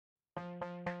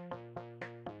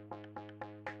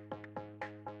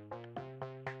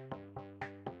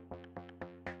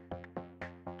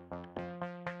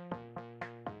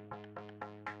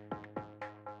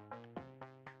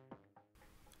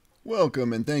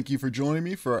Welcome and thank you for joining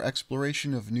me for our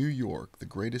exploration of New York, the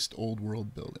greatest old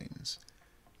world buildings.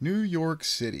 New York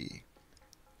City,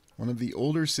 one of the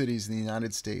older cities in the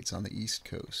United States on the East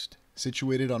Coast,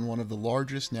 situated on one of the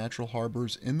largest natural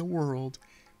harbors in the world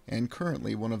and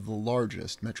currently one of the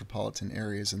largest metropolitan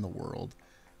areas in the world,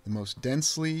 the most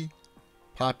densely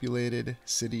populated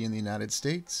city in the United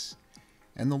States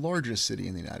and the largest city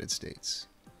in the United States.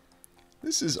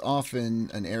 This is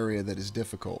often an area that is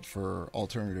difficult for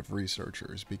alternative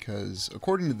researchers because,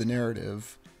 according to the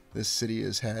narrative, this city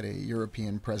has had a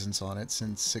European presence on it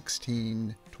since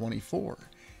 1624,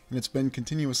 and it's been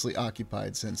continuously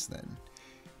occupied since then.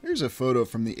 Here's a photo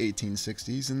from the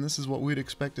 1860s, and this is what we'd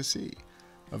expect to see.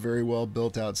 A very well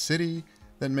built out city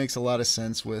that makes a lot of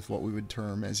sense with what we would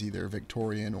term as either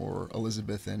Victorian or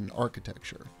Elizabethan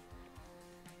architecture.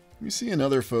 We see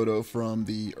another photo from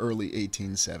the early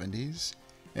 1870s,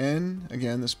 and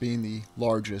again, this being the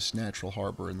largest natural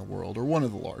harbor in the world, or one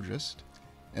of the largest,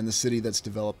 and the city that's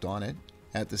developed on it.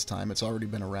 At this time, it's already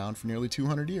been around for nearly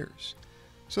 200 years.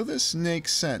 So this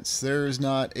makes sense. There is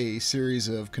not a series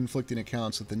of conflicting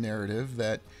accounts with the narrative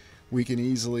that we can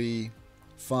easily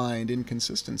find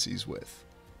inconsistencies with.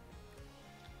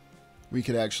 We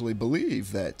could actually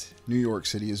believe that New York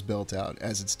City is built out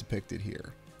as it's depicted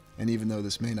here. And even though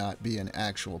this may not be an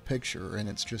actual picture and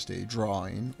it's just a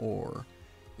drawing or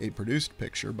a produced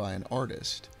picture by an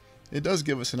artist, it does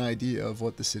give us an idea of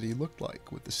what the city looked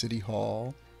like with the City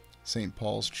Hall, St.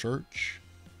 Paul's Church.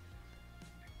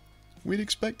 We'd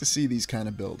expect to see these kind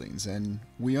of buildings, and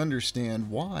we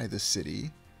understand why the city,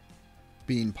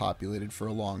 being populated for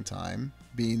a long time,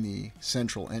 being the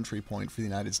central entry point for the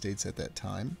United States at that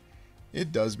time,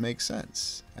 it does make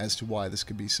sense as to why this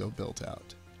could be so built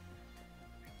out.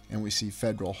 And we see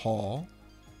Federal Hall,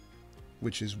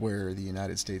 which is where the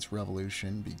United States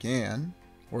Revolution began,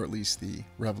 or at least the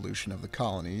revolution of the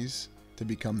colonies to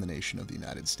become the nation of the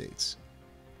United States.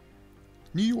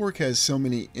 New York has so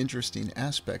many interesting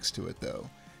aspects to it, though.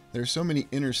 There are so many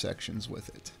intersections with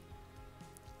it.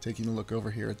 Taking a look over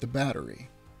here at the Battery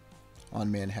on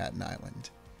Manhattan Island.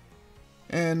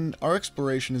 And our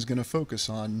exploration is going to focus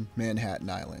on Manhattan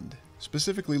Island,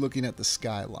 specifically looking at the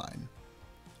skyline.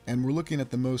 And we're looking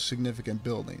at the most significant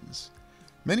buildings.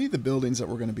 Many of the buildings that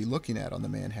we're going to be looking at on the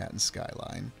Manhattan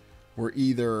skyline were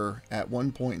either, at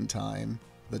one point in time,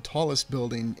 the tallest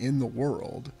building in the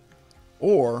world,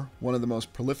 or one of the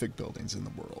most prolific buildings in the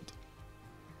world.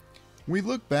 We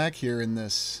look back here in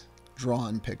this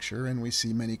drawn picture and we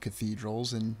see many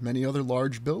cathedrals and many other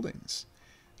large buildings,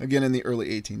 again in the early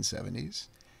 1870s.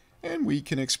 And we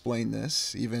can explain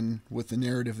this, even with the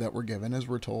narrative that we're given, as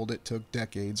we're told it took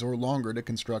decades or longer to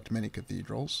construct many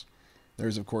cathedrals.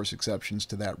 There's, of course, exceptions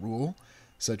to that rule,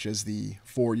 such as the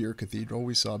four-year cathedral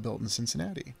we saw built in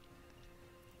Cincinnati.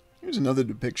 Here's another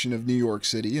depiction of New York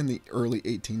City in the early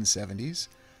 1870s.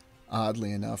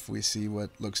 Oddly enough, we see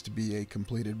what looks to be a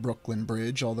completed Brooklyn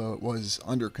Bridge, although it was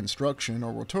under construction,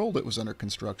 or we're told it was under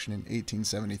construction in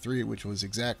 1873, which was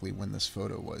exactly when this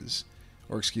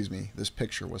this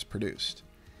picture was produced.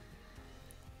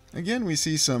 Again, we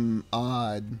see some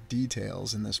odd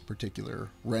details in this particular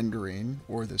rendering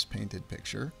or this painted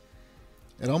picture.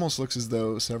 It almost looks as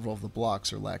though several of the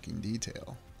blocks are lacking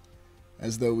detail,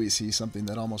 as though we see something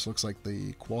that almost looks like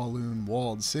the Kowloon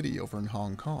walled city over in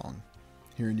Hong Kong,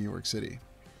 here in New York City.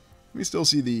 We still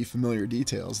see the familiar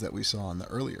details that we saw in the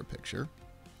earlier picture.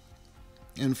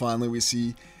 And finally, we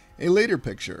see a later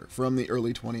picture from the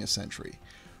early 20th century,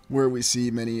 where we see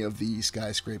many of the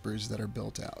skyscrapers that are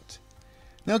built out.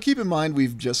 Now keep in mind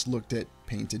we've just looked at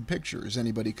painted pictures.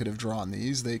 Anybody could have drawn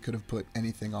these, they could have put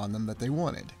anything on them that they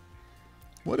wanted.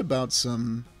 What about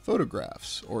some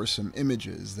photographs or some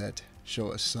images that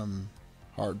show us some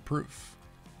hard proof?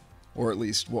 Or at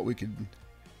least what we could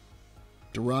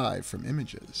derive from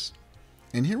images.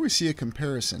 And here we see a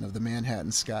comparison of the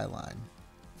Manhattan skyline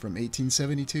from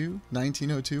 1872,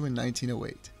 1902, and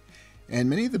 1908. And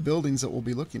many of the buildings that we'll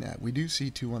be looking at, we do see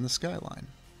two on the skyline.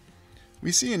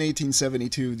 We see in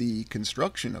 1872 the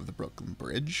construction of the Brooklyn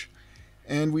Bridge,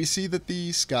 and we see that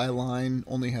the skyline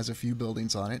only has a few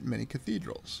buildings on it and many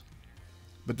cathedrals.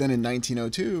 But then in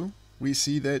 1902, we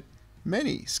see that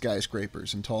many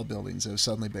skyscrapers and tall buildings have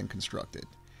suddenly been constructed.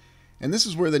 And this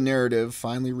is where the narrative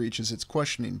finally reaches its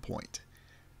questioning point,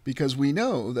 because we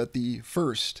know that the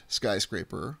first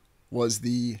skyscraper was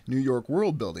the New York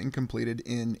World Building, completed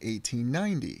in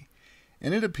 1890,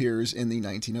 and it appears in the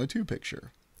 1902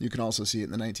 picture. You can also see it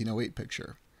in the 1908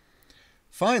 picture.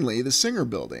 Finally, the Singer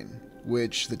Building,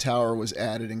 which the tower was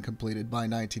added and completed by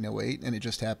 1908, and it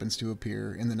just happens to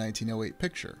appear in the 1908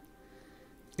 picture.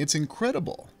 It's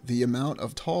incredible the amount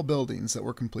of tall buildings that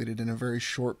were completed in a very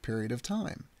short period of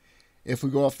time. If we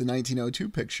go off the 1902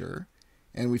 picture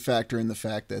and we factor in the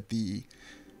fact that the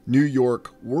New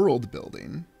York World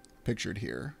Building, pictured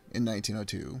here in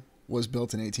 1902, was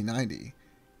built in 1890,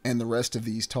 and the rest of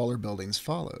these taller buildings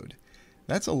followed,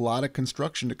 that's a lot of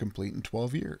construction to complete in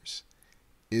 12 years.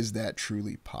 Is that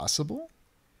truly possible?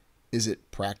 Is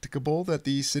it practicable that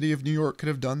the city of New York could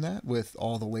have done that with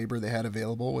all the labor they had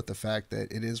available, with the fact that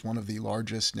it is one of the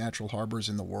largest natural harbors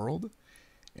in the world,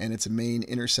 and it's a main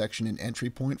intersection and entry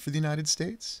point for the United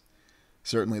States?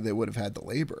 Certainly they would have had the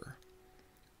labor.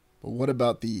 But what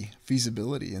about the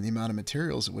feasibility and the amount of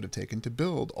materials it would have taken to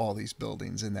build all these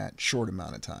buildings in that short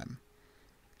amount of time?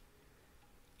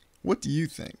 What do you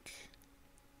think?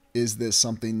 Is this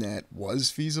something that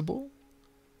was feasible?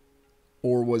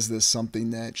 Or was this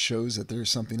something that shows that there's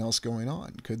something else going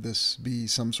on? Could this be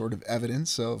some sort of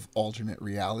evidence of alternate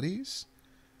realities?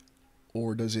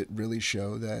 Or does it really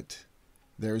show that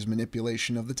there's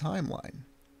manipulation of the timeline?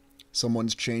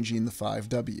 Someone's changing the 5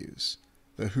 W's.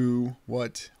 The who,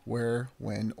 what, where,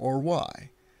 when, or why,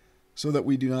 so that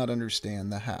we do not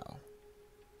understand the how.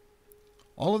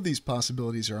 All of these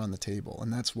possibilities are on the table,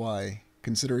 and that's why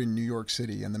considering New York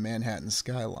City and the Manhattan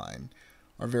skyline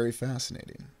are very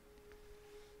fascinating.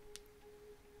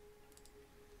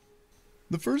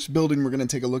 The first building we're going to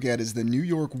take a look at is the New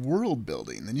York World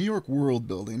Building. The New York World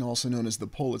Building, also known as the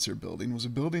Pulitzer Building, was a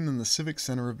building in the Civic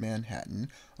Center of Manhattan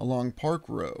along Park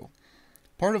Row,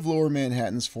 part of Lower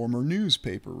Manhattan's former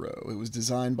newspaper row. It was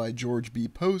designed by George B.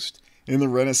 Post in the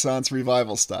Renaissance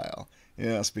Revival style.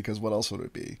 Yes, because what else would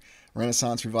it be?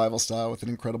 Renaissance Revival style with an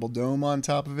incredible dome on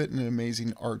top of it and an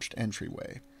amazing arched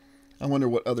entryway. I wonder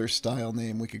what other style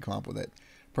name we could come up with it.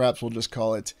 Perhaps we'll just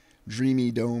call it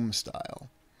Dreamy Dome style.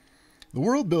 The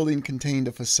World Building contained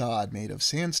a facade made of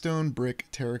sandstone, brick,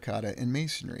 terracotta, and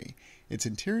masonry. Its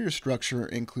interior structure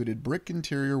included brick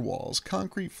interior walls,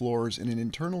 concrete floors, and an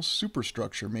internal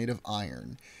superstructure made of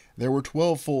iron. There were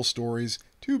 12 full stories,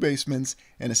 2 basements,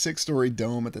 and a 6-story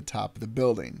dome at the top of the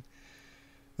building.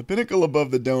 The pinnacle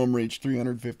above the dome reached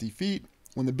 350 feet.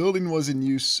 When the building was in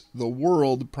use, the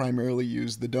World primarily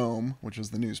used the dome, which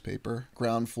was the newspaper,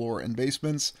 ground floor, and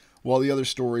basements, while the other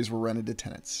stories were rented to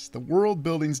tenants. The World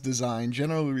Building's design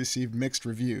generally received mixed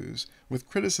reviews, with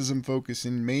criticism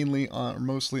focusing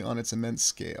mostly on its immense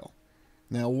scale.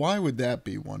 Now, why would that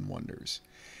be, one wonders?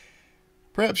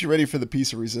 Perhaps you're ready for the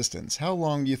piece of resistance. How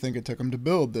long do you think it took them to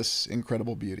build this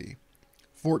incredible beauty?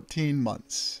 14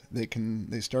 months.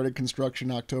 They started construction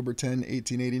October 10,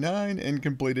 1889, and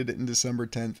completed it in December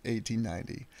 10,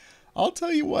 1890. I'll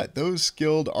tell you what, those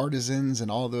skilled artisans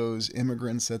and all those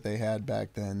immigrants that they had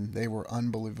back then, they were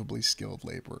unbelievably skilled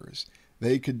laborers.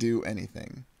 They could do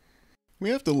anything.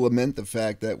 We have to lament the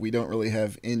fact that we don't really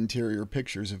have interior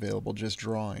pictures available, just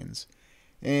drawings.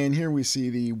 And here we see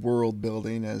the World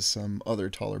Building as some other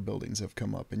taller buildings have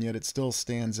come up, and yet it still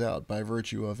stands out by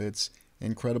virtue of its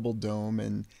incredible dome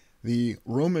and the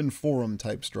Roman Forum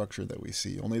type structure that we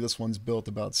see, only this one's built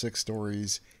about 6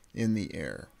 stories in the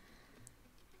air.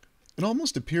 It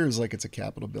almost appears like it's a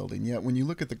Capitol building, yet when you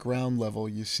look at the ground level,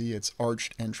 you see its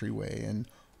arched entryway and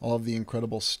all of the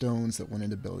incredible stones that went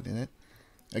into building it.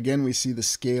 Again, we see the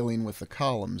scaling with the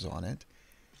columns on it,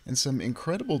 and some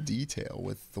incredible detail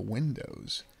with the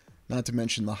windows, not to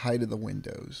mention the height of the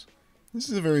windows. This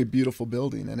is a very beautiful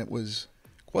building, and it was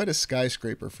quite a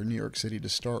skyscraper for New York City to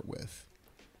start with.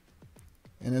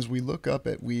 And as we look up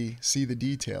it, we see the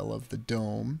detail of the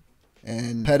dome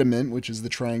and pediment, which is the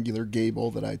triangular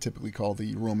gable that I typically call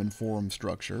the Roman Forum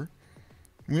structure.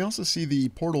 And we also see the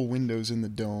portal windows in the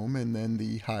dome and then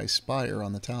the high spire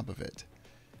on the top of it.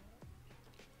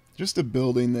 Just a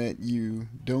building that you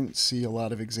don't see a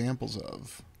lot of examples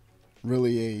of.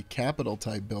 Really a Capitol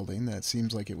type building that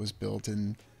seems like it was built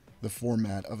in the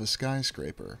format of a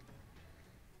skyscraper.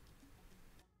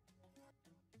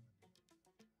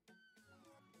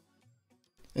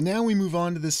 And now we move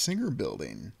on to the Singer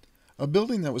Building, a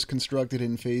building that was constructed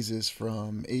in phases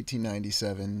from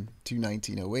 1897 to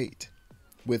 1908,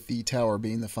 with the tower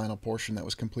being the final portion that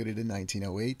was completed in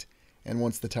 1908, and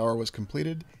once the tower was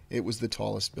completed, it was the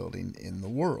tallest building in the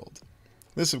world.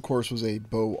 This, of course, was a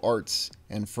Beaux Arts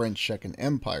and French Second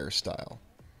Empire style.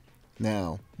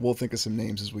 Now, we'll think of some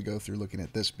names as we go through looking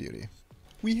at this beauty.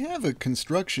 We have a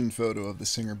construction photo of the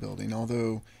Singer Building,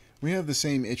 although we have the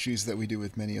same issues that we do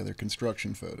with many other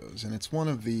construction photos, and it's one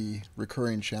of the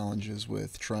recurring challenges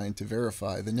with trying to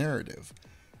verify the narrative.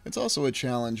 It's also a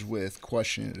challenge with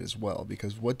questioning it as well,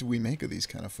 because what do we make of these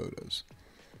kind of photos?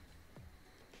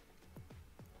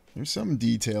 There's some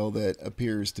detail that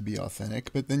appears to be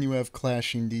authentic, but then you have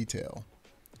clashing detail.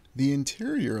 The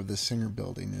interior of the Singer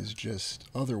building is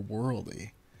just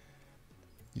otherworldly.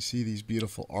 You see these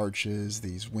beautiful arches,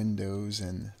 these windows,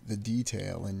 and the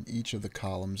detail in each of the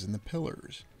columns and the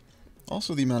pillars.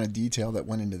 Also the amount of detail that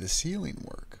went into the ceiling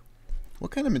work.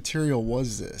 What kind of material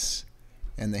was this?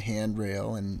 And the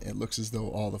handrail, and it looks as though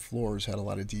all the floors had a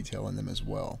lot of detail in them as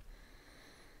well.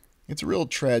 It's a real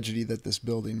tragedy that this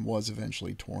building was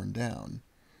eventually torn down.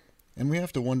 And we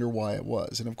have to wonder why it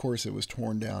was. And of course it was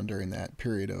torn down during that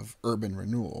period of urban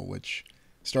renewal, which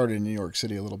started in New York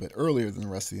City a little bit earlier than the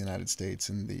rest of the United States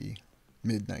in the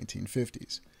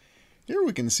mid-1950s. Here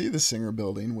we can see the Singer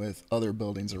building with other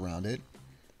buildings around it.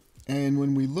 And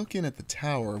when we look in at the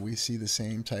tower, we see the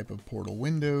same type of portal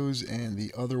windows and the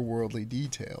otherworldly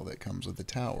detail that comes with the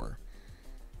tower.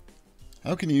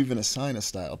 How can you even assign a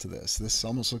style to this? This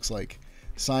almost looks like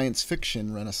science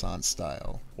fiction Renaissance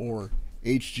style, or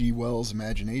H.G. Wells'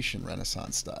 imagination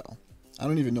Renaissance style. I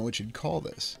don't even know what you'd call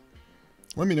this.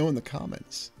 Let me know in the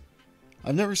comments.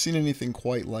 I've never seen anything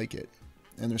quite like it,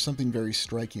 and there's something very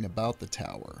striking about the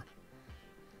tower.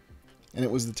 And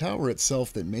it was the tower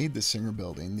itself that made the Singer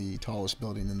building the tallest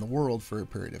building in the world for a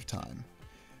period of time,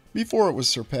 before it was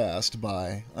surpassed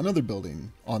by another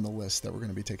building on the list that we're going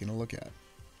to be taking a look at.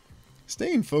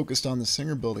 Staying focused on the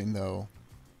Singer building, though,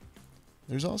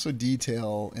 there's also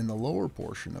detail in the lower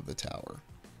portion of the tower.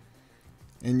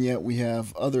 And yet we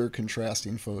have other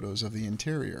contrasting photos of the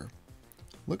interior.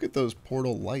 Look at those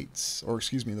portal lights, or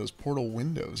excuse me, those portal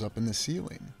windows up in the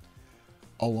ceiling,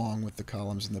 along with the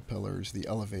columns and the pillars, the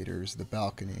elevators, the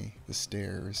balcony, the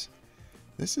stairs.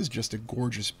 This is just a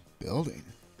gorgeous building.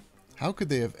 How could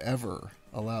they have ever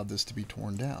allowed this to be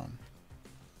torn down?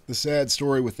 The sad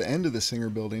story with the end of the Singer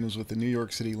building was with the New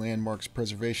York City Landmarks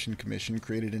Preservation Commission,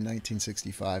 created in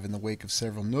 1965 in the wake of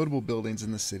several notable buildings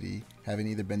in the city having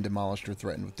either been demolished or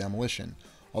threatened with demolition.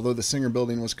 Although the Singer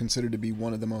building was considered to be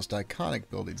one of the most iconic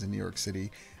buildings in New York City,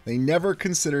 they never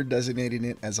considered designating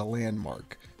it as a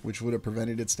landmark, which would have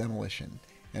prevented its demolition.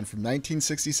 And from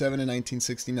 1967 to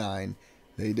 1969,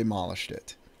 they demolished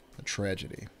it. A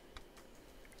tragedy.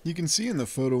 You can see in the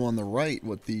photo on the right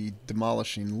what the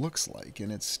demolishing looks like,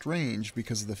 and it's strange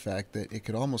because of the fact that it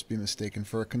could almost be mistaken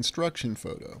for a construction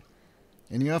photo.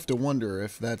 And you have to wonder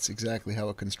if that's exactly how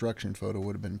a construction photo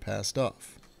would have been passed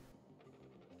off.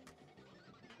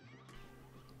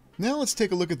 Now let's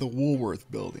take a look at the Woolworth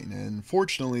building, and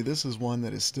fortunately this is one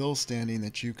that is still standing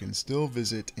that you can still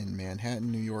visit in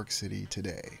Manhattan, New York City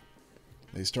today.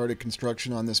 They started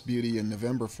construction on this beauty on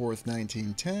November 4th,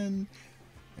 1910,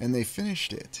 and they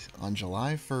finished it on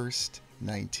July 1st,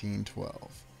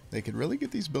 1912. They could really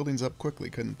get these buildings up quickly,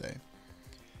 couldn't they?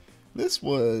 This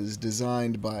was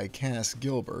designed by Cass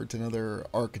Gilbert, another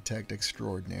architect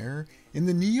extraordinaire, in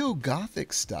the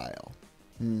Neo-Gothic style.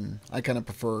 I kind of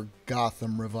prefer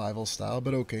Gotham Revival style,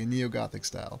 but okay, Neo-Gothic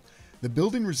style. The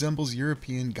building resembles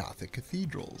European Gothic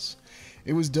cathedrals.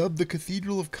 It was dubbed the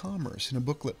Cathedral of Commerce in a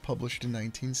booklet published in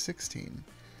 1916.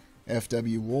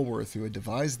 F.W. Woolworth, who had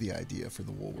devised the idea for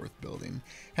the Woolworth building,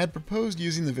 had proposed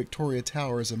using the Victoria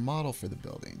Tower as a model for the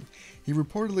building. He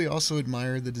reportedly also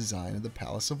admired the design of the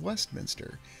Palace of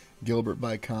Westminster. Gilbert,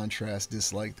 by contrast,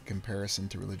 disliked the comparison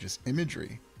to religious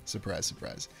imagery. Surprise,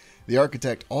 surprise. The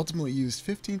architect ultimately used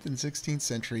 15th and 16th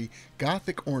century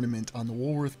Gothic ornament on the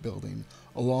Woolworth building,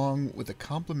 along with a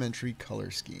complementary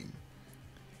color scheme.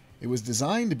 It was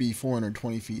designed to be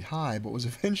 420 feet high, but was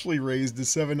eventually raised to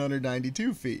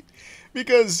 792 feet,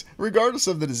 because regardless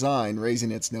of the design,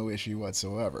 raising it's no issue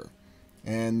whatsoever.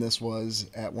 And this was,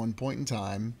 at one point in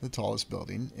time, the tallest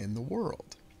building in the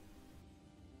world.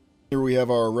 Here we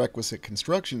have our requisite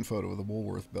construction photo of the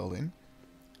Woolworth building,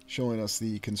 showing us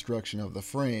the construction of the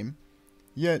frame,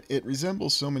 yet it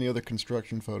resembles so many other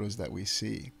construction photos that we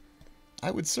see. I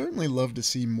would certainly love to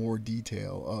see more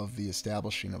detail of the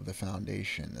establishing of the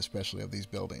foundation, especially of these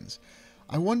buildings.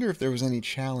 I wonder if there was any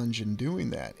challenge in doing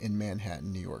that in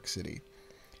Manhattan, New York City.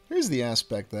 Here's the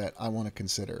aspect that I want to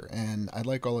consider, and I'd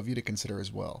like all of you to consider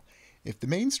as well. If the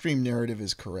mainstream narrative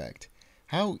is correct,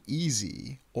 how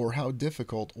easy or how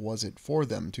difficult was it for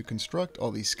them to construct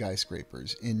all these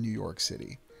skyscrapers in New York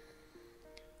City?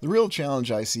 The real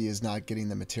challenge I see is not getting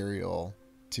the material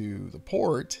to the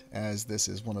port, as this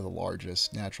is one of the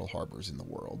largest natural harbors in the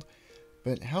world,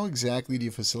 but how exactly do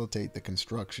you facilitate the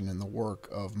construction and the work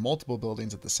of multiple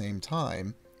buildings at the same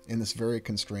time in this very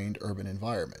constrained urban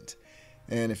environment?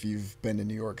 And if you've been to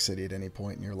New York City at any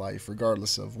point in your life,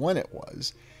 regardless of when it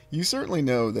was, you certainly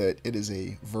know that it is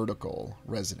a vertical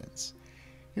residence.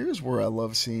 Here's where I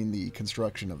love seeing the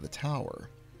construction of the tower.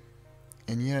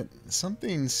 And yet,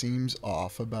 something seems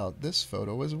off about this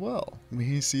photo as well.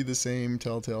 We see the same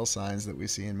telltale signs that we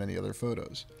see in many other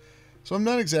photos. So I'm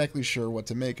not exactly sure what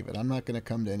to make of it. I'm not going to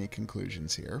come to any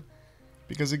conclusions here,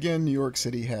 because again, New York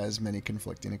City has many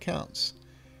conflicting accounts.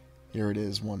 Here it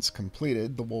is once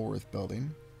completed, the Woolworth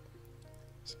Building,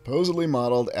 supposedly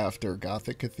modeled after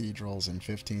Gothic cathedrals in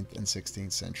 15th and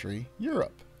 16th century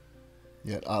Europe.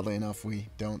 Yet, oddly enough, we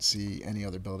don't see any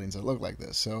other buildings that look like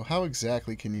this. So how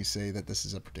exactly can you say that this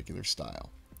is a particular style?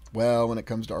 Well, when it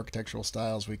comes to architectural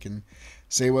styles, we can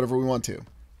say whatever we want to.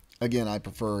 Again, I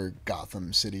prefer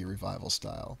Gotham City Revival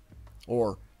style,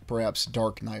 or perhaps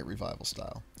Dark Knight Revival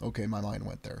style. Okay, my mind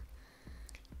went there.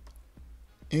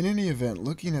 In any event,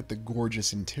 looking at the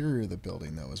gorgeous interior of the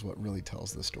building, though, is what really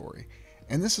tells the story.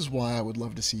 And this is why I would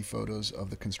love to see photos of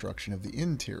the construction of the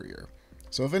interior.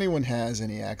 So if anyone has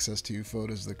any access to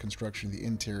photos of the construction of the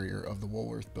interior of the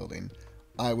Woolworth Building,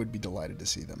 I would be delighted to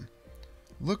see them.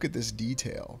 Look at this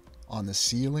detail on the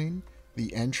ceiling,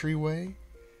 the entryway.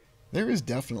 There is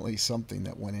definitely something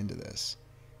that went into this.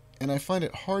 And I find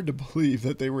it hard to believe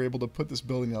that they were able to put this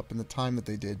building up in the time that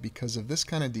they did because of this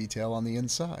kind of detail on the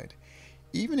inside.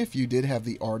 Even if you did have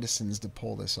the artisans to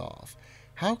pull this off,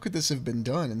 how could this have been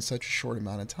done in such a short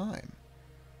amount of time?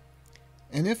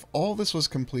 And if all this was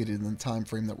completed in the time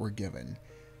frame that we're given,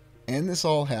 and this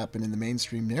all happened in the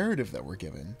mainstream narrative that we're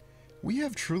given, we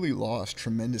have truly lost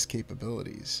tremendous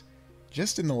capabilities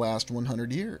just in the last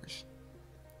 100 years.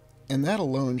 And that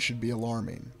alone should be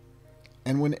alarming.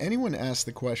 And when anyone asks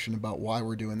the question about why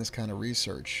we're doing this kind of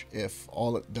research, if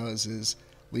all it does is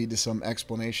lead to some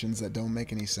explanations that don't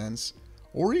make any sense,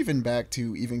 or even back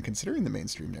to even considering the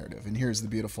mainstream narrative. And here's the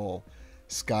beautiful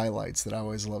skylights that I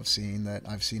always love seeing, that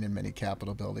I've seen in many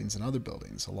Capitol buildings and other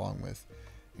buildings, along with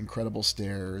incredible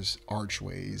stairs,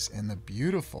 archways, and the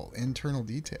beautiful internal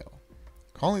detail.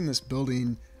 Calling this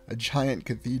building a giant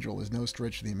cathedral is no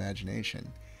stretch of the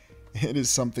imagination. It is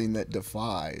something that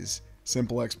defies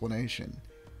simple explanation,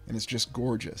 and it's just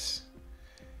gorgeous.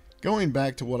 Going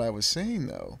back to what I was saying,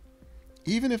 though,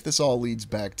 even if this all leads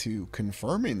back to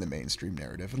confirming the mainstream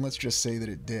narrative, and let's just say that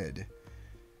it did,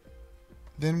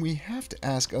 then we have to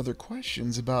ask other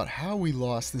questions about how we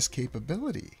lost this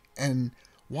capability and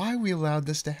why we allowed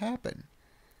this to happen.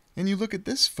 And you look at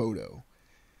this photo.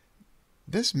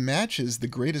 This matches the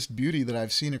greatest beauty that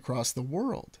I've seen across the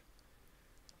world.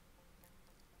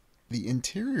 The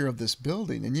interior of this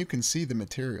building, and you can see the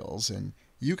materials, and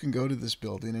you can go to this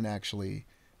building and actually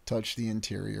touch the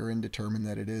interior and determine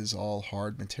that it is all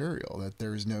hard material, that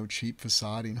there is no cheap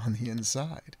facading on the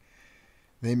inside.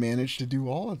 They managed to do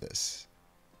all of this.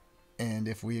 And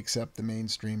if we accept the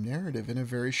mainstream narrative, in a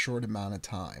very short amount of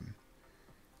time.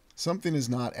 Something is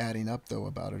not adding up, though,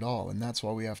 about it all, and that's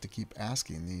why we have to keep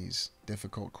asking these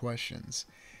difficult questions.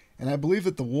 And I believe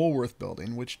that the Woolworth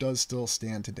Building, which does still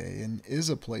stand today and is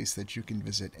a place that you can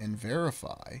visit and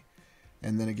verify,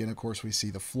 and then again, of course, we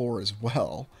see the floor as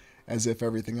well, as if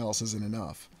everything else isn't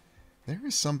enough. There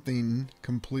is something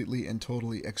completely and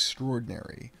totally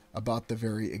extraordinary about the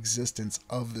very existence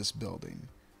of this building,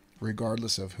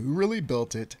 regardless of who really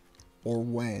built it or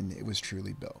when it was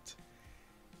truly built.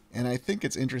 And I think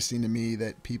it's interesting to me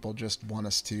that people just want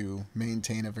us to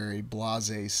maintain a very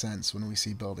blasé sense when we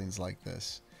see buildings like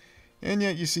this. And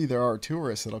yet you see there are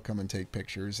tourists that'll come and take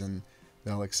pictures and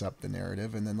they'll accept the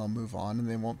narrative and then they'll move on and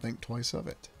they won't think twice of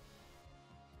it.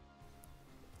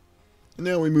 And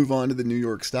now we move on to the New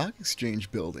York Stock Exchange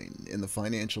building in the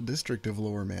financial district of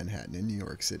Lower Manhattan in New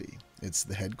York City. It's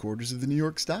the headquarters of the New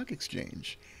York Stock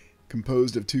Exchange,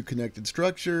 composed of two connected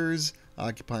structures,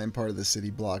 occupying part of the city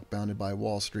block bounded by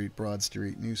Wall Street, Broad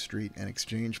Street, New Street, and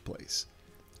Exchange Place.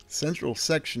 The central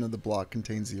section of the block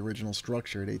contains the original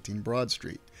structure at 18 Broad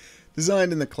Street,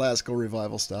 designed in the classical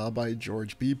revival style by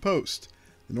George B. Post.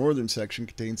 The northern section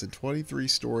contains a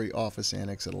 23-story office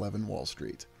annex at 11 Wall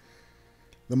Street.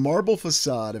 The marble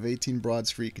facade of 18 Broad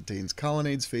Street contains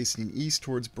colonnades facing east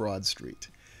towards Broad Street.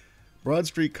 Broad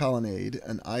Street Colonnade,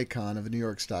 an icon of the New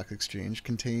York Stock Exchange,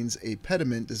 contains a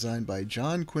pediment designed by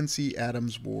John Quincy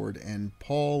Adams Ward and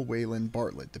Paul Wayland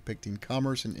Bartlett depicting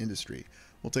commerce and industry.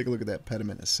 We'll take a look at that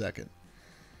pediment in a second.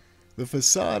 The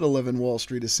facade 11 Wall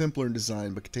Street is simpler in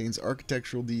design but contains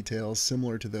architectural details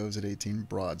similar to those at 18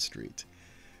 Broad Street.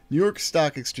 New York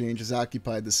Stock Exchange has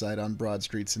occupied the site on Broad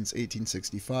Street since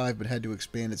 1865 but had to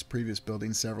expand its previous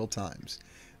building several times.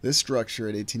 This structure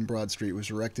at 18 Broad Street was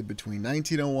erected between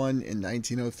 1901 and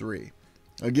 1903.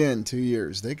 Again, 2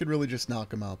 years. They could really just knock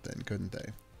them out then, couldn't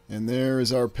they? And there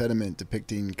is our pediment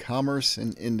depicting commerce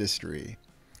and industry.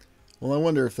 Well, I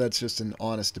wonder if that's just an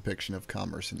honest depiction of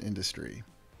commerce and industry.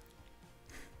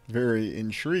 Very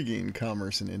intriguing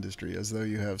commerce and industry, as though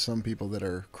you have some people that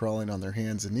are crawling on their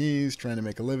hands and knees trying to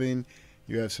make a living.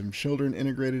 You have some children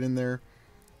integrated in there.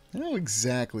 How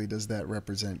exactly does that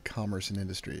represent commerce and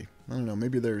industry? I don't know,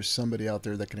 maybe there's somebody out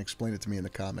there that can explain it to me in the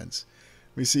comments.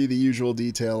 We see the usual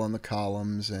detail on the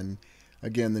columns, and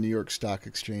again, the New York Stock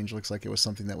Exchange looks like it was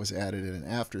something that was added in an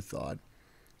afterthought.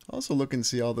 Also look and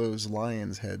see all those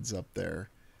lions' heads up there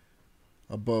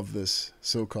above this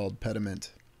so-called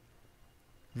pediment.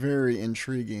 Very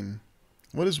intriguing.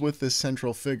 What is with this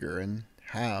central figure, and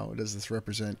how does this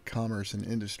represent commerce and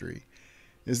industry?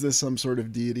 Is this some sort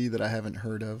of deity that I haven't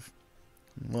heard of?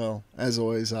 Well, as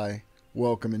always, I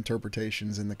welcome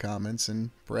interpretations in the comments, and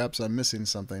perhaps I'm missing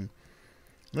something.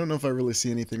 I don't know if I really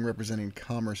see anything representing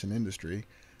commerce and industry.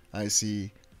 I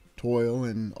see toil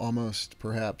and almost,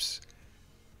 perhaps,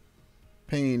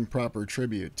 paying proper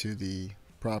tribute to the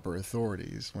proper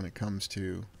authorities when it comes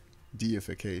to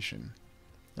deification.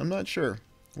 I'm not sure.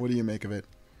 What do you make of it?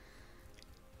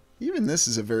 Even this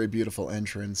is a very beautiful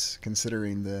entrance,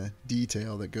 considering the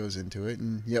detail that goes into it,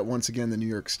 and yet once again the New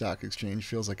York Stock Exchange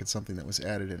feels like it's something that was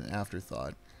added in an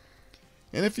afterthought.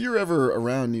 And if you're ever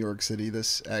around New York City,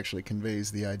 this actually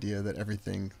conveys the idea that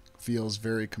everything feels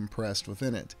very compressed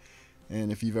within it.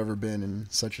 And if you've ever been in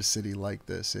such a city like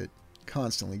this, it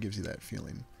constantly gives you that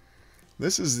feeling.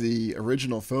 This is the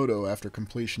original photo after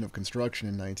completion of construction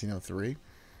in 1903.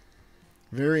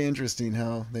 Very interesting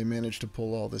how they managed to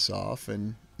pull all this off,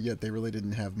 and yet they really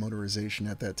didn't have motorization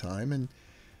at that time, and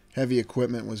heavy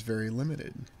equipment was very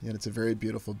limited. Yet it's a very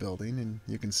beautiful building, and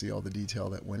you can see all the detail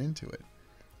that went into it.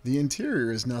 The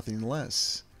interior is nothing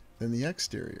less than the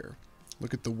exterior.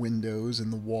 Look at the windows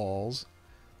and the walls,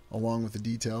 along with the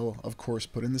detail, of course,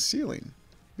 put in the ceiling.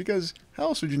 Because how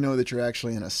else would you know that you're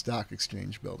actually in a stock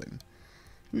exchange building?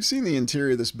 We've seen the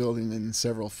interior of this building in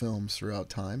several films throughout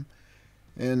time,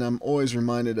 and I'm always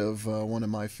reminded of one of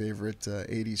my favorite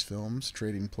 80s films,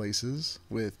 Trading Places,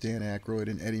 with Dan Aykroyd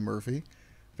and Eddie Murphy.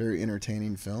 Very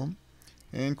entertaining film,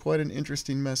 and quite an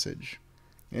interesting message.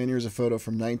 And here's a photo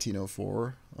from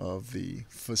 1904 of the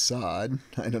facade.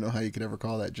 I don't know how you could ever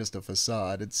call that just a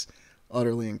facade. It's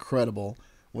utterly incredible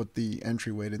what the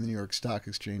entryway to the New York Stock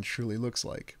Exchange truly looks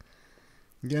like.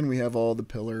 Again, we have all the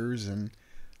pillars, and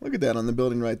look at that on the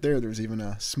building right there. There's even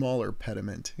a smaller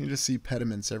pediment. You just see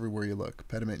pediments everywhere you look.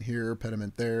 Pediment here,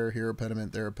 pediment there, here a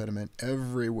pediment, there a pediment,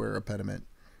 everywhere a pediment.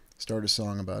 Start a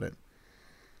song about it.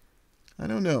 I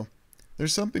don't know.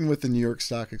 There's something with the New York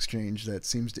Stock Exchange that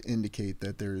seems to indicate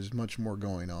that there's much more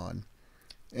going on.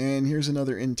 And here's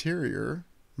another interior,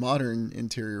 modern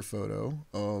interior photo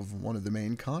of one of the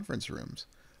main conference rooms.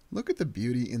 Look at the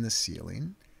beauty in the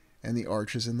ceiling and the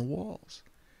arches in the walls.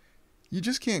 You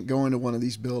just can't go into one of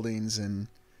these buildings and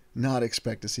not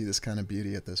expect to see this kind of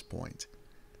beauty at this point.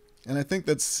 And I think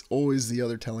that's always the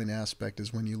other telling aspect,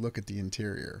 is when you look at the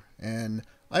interior. And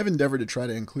I've endeavored to try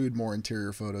to include more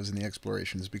interior photos in the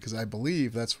explorations because I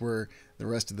believe that's where the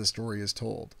rest of the story is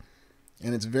told.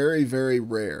 And it's very, very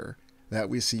rare that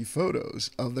we see photos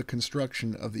of the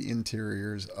construction of the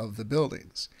interiors of the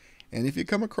buildings. And if you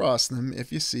come across them,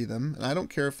 if you see them, and I don't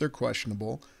care if they're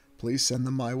questionable, please send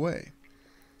them my way.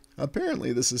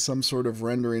 Apparently this is some sort of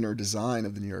rendering or design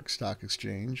of the New York Stock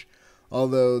Exchange,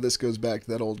 although this goes back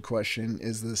to that old question,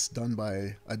 is this done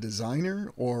by a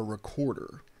designer or a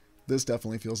recorder? This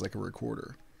definitely feels like a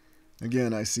recorder.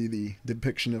 Again, I see the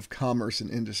depiction of commerce and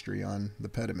industry on the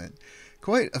pediment.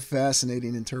 Quite a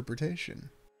fascinating interpretation.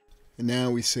 And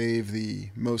now we save the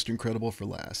most incredible for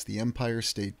last, the Empire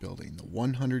State Building, the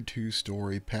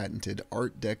 102-story patented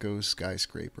Art Deco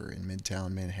skyscraper in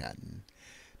Midtown Manhattan.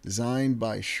 Designed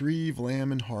by Shreve,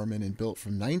 Lamb & Harmon and built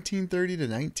from 1930 to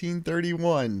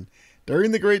 1931.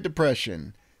 During the Great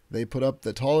Depression, they put up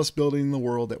the tallest building in the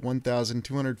world at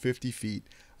 1,250 feet,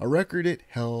 a record it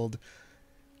held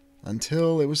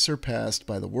until it was surpassed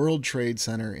by the World Trade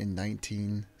Center in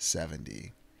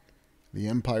 1970. The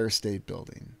Empire State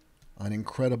Building, an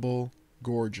incredible,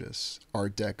 gorgeous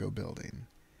Art Deco building,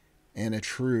 and a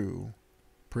true,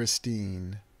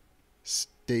 pristine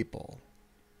staple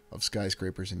of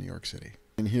skyscrapers in New York City.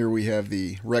 And here we have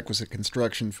the requisite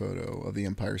construction photo of the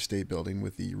Empire State Building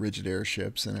with the rigid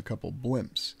airships and a couple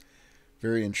blimps.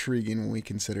 Very intriguing when we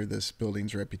consider this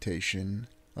building's reputation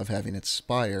of having its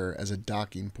spire as a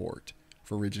docking port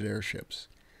for rigid airships.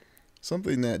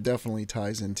 Something that definitely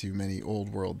ties into many old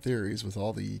world theories with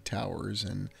all the towers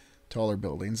and taller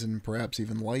buildings and perhaps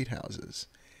even lighthouses.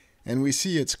 And we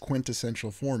see its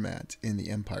quintessential format in the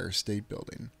Empire State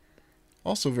Building.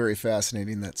 Also very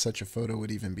fascinating that such a photo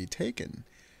would even be taken,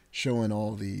 showing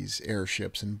all these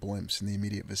airships and blimps in the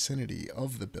immediate vicinity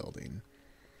of the building.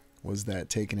 Was that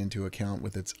taken into account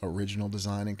with its original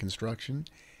design and construction?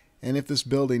 And if this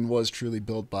building was truly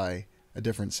built by a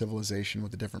different civilization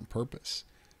with a different purpose,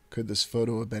 could this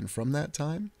photo have been from that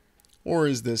time? Or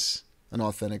is this an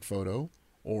authentic photo?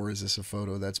 Or is this a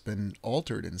photo that's been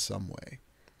altered in some way?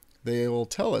 They will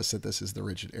tell us that this is the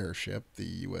rigid airship,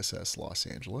 the USS Los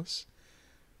Angeles.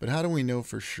 But how do we know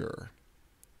for sure?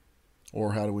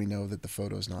 Or how do we know that the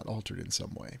photo is not altered in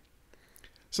some way?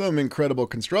 Some incredible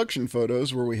construction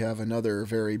photos where we have another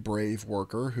very brave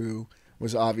worker who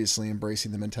was obviously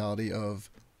embracing the mentality of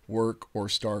work or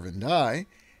starve and die.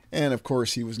 And of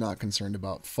course, he was not concerned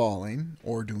about falling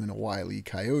or doing a Wile E.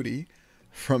 Coyote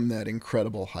from that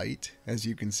incredible height, as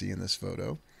you can see in this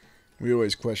photo. We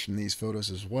always question these photos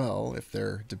as well, if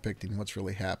they're depicting what's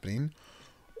really happening.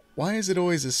 Why is it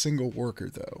always a single worker,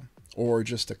 though? Or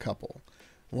just a couple?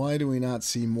 Why do we not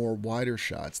see more wider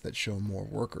shots that show more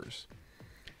workers?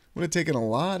 Would have taken a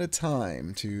lot of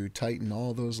time to tighten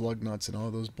all those lug nuts and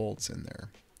all those bolts in there.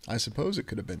 I suppose it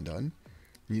could have been done.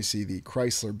 You see the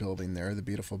Chrysler building there, the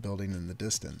beautiful building in the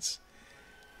distance.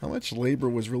 How much labor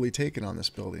was really taken on this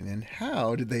building, and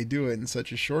how did they do it in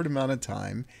such a short amount of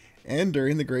time and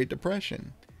during the Great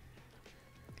Depression?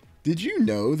 Did you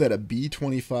know that a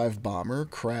B-25 bomber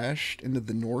crashed into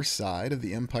the north side of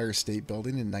the Empire State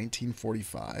Building in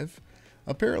 1945?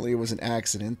 Apparently it was an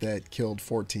accident that killed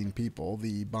 14 people.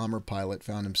 The bomber pilot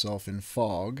found himself in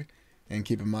fog. And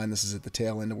keep in mind, this is at the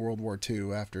tail end of World War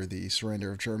II, after the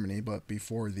surrender of Germany, but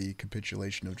before the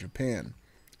capitulation of Japan,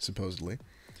 supposedly.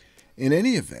 In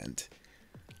any event,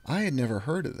 I had never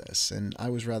heard of this, and I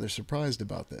was rather surprised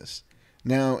about this.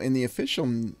 Now, in the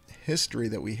official history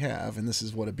that we have, and this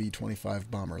is what a B-25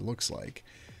 bomber looks like,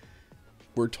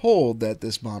 we're told that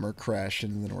this bomber crashed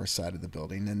into the north side of the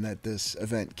building and that this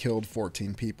event killed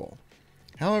 14 people.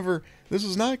 However, this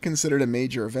was not considered a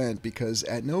major event because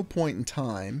at no point in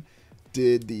time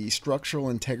did the structural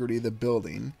integrity of the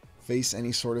building face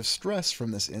any sort of stress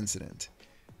from this incident.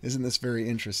 Isn't this very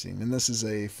interesting? And this is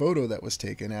a photo that was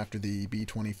taken after the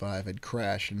B-25 had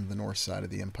crashed into the north side of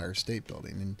the Empire State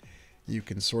Building. And you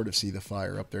can sort of see the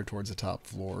fire up there towards the top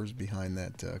floors behind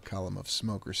that column of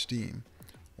smoke or steam,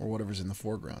 or whatever's in the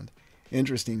foreground.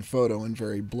 Interesting photo and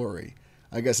very blurry.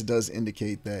 I guess it does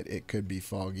indicate that it could be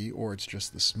foggy or it's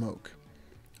just the smoke.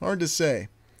 Hard to say,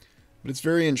 but it's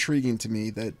very intriguing to me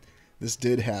that this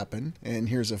did happen, and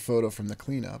here's a photo from the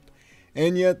cleanup.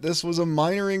 And yet this was a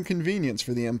minor inconvenience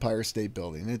for the Empire State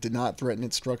Building. It did not threaten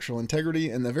its structural integrity,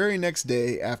 and the very next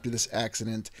day after this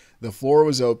accident, the floor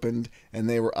was opened and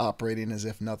they were operating as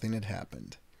if nothing had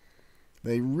happened.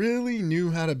 They really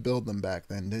knew how to build them back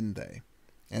then, didn't they?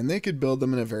 And they could build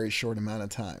them in a very short amount of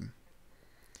time.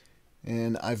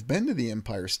 And I've been to the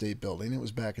Empire State Building. It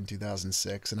was back in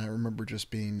 2006, and I remember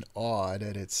just being awed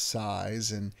at its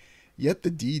size and yet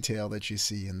the detail that you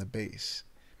see in the base.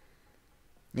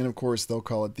 And of course, they'll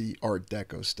call it the Art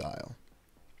Deco style.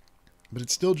 But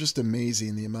it's still just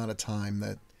amazing the amount of time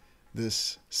that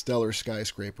this stellar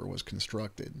skyscraper was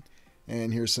constructed.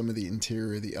 And here's some of the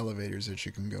interior, the elevators that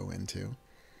you can go into.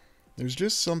 There's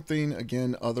just something,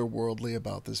 again, otherworldly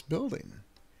about this building.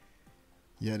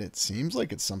 Yet it seems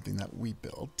like it's something that we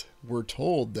built. We're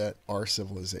told that our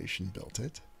civilization built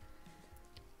it.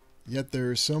 Yet there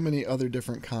are so many other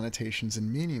different connotations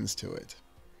and meanings to it.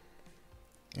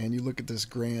 And you look at this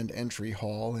grand entry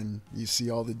hall and you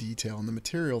see all the detail and the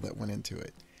material that went into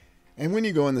it. And when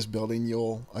you go in this building,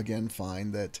 you'll again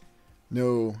find that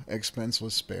no expense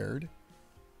was spared.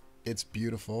 It's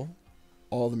beautiful.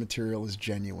 All the material is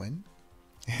genuine.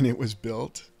 And it was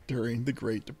built during the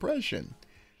Great Depression.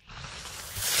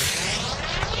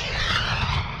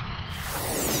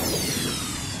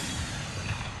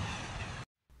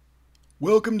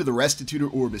 Welcome to the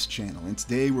Restitutor Orbis channel, and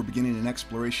today we're beginning an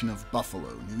exploration of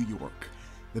Buffalo, New York,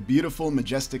 the beautiful,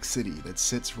 majestic city that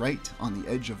sits right on the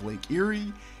edge of Lake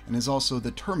Erie and is also the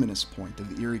terminus point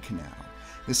of the Erie Canal.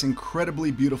 This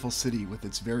incredibly beautiful city with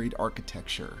its varied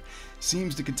architecture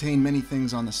seems to contain many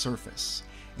things on the surface,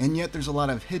 and yet there's a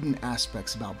lot of hidden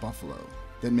aspects about Buffalo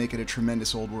that make it a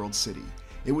tremendous old world city.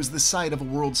 It was the site of a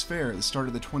World's Fair at the start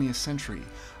of the 20th century,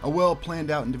 a well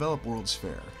planned out and developed World's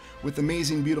Fair, with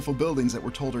amazing beautiful buildings that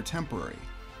were told are temporary.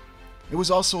 It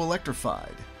was also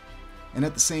electrified, and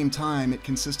at the same time it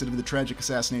consisted of the tragic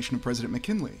assassination of President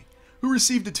McKinley, who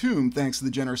received a tomb thanks to the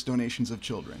generous donations of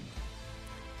children.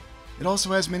 It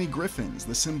also has many griffins,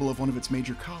 the symbol of one of its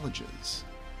major colleges.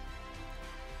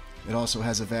 It also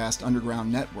has a vast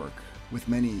underground network with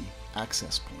many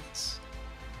access points.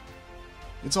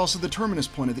 It's also the terminus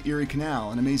point of the Erie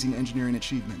Canal, an amazing engineering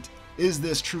achievement. Is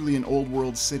this truly an old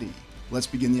world city? Let's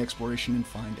begin the exploration and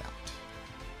find out.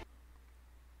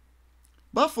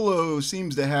 Buffalo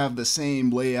seems to have the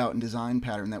same layout and design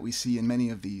pattern that we see in many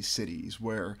of these cities,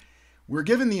 where we're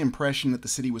given the impression that the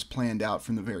city was planned out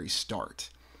from the very start.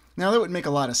 Now that would make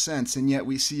a lot of sense, and yet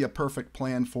we see a perfect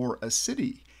plan for a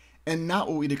city, and not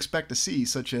what we'd expect to see,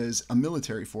 such as a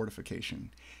military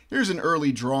fortification. Here's an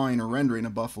early drawing or rendering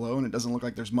of Buffalo, and it doesn't look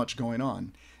like there's much going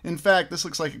on. In fact, this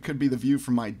looks like it could be the view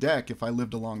from my deck if I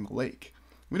lived along the lake.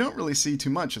 We don't really see too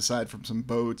much aside from some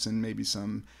boats and maybe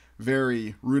some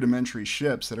very rudimentary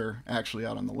ships that are actually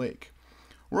out on the lake.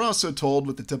 We're also told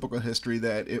with the typical history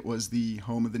that it was the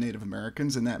home of the Native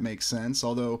Americans, and that makes sense,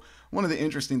 although one of the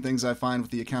interesting things I find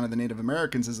with the account of the Native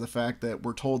Americans is the fact that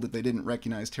we're told that they didn't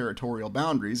recognize territorial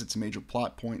boundaries. It's a major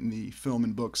plot point in the film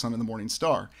and book Son of the Morning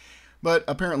Star, but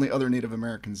apparently other Native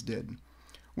Americans did.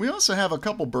 We also have a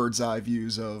couple bird's eye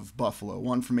views of Buffalo,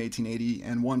 one from 1880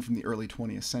 and one from the early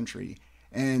 20th century.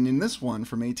 And in this one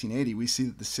from 1880, we see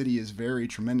that the city is very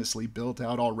tremendously built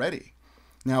out already.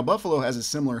 Now, Buffalo has a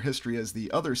similar history as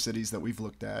the other cities that we've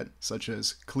looked at, such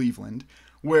as Cleveland,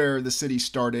 where the city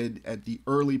started at the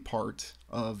early part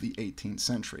of the 18th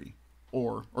century,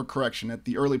 or correction, at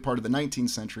the early part of the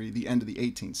 19th century, the end of the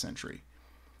 18th century.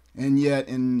 And yet,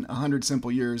 in 100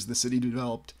 simple years, the city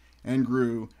developed and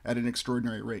grew at an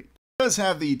extraordinary rate. It does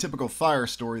have the typical fire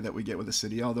story that we get with the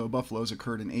city, although Buffalo's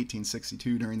occurred in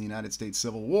 1862 during the United States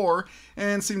Civil War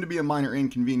and seemed to be a minor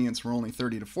inconvenience where only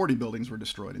 30 to 40 buildings were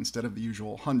destroyed instead of the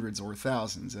usual hundreds or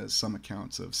thousands, as some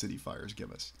accounts of city fires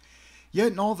give us.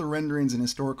 Yet in all the renderings and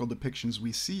historical depictions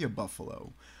we see of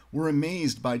Buffalo, we're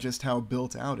amazed by just how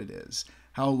built out it is,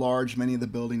 how large many of the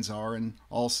buildings are, and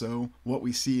also what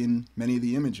we see in many of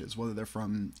the images, whether they're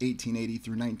from 1880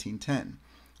 through 1910.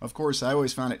 Of course, I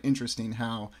always found it interesting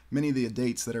how many of the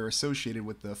dates that are associated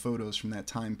with the photos from that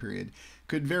time period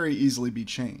could very easily be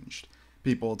changed.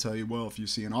 People will tell you, well, if you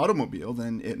see an automobile,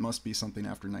 then it must be something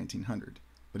after 1900.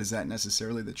 But is that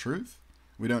necessarily the truth?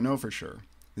 We don't know for sure.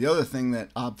 The other thing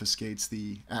that obfuscates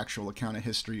the actual account of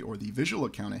history or the visual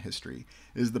account of history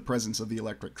is the presence of the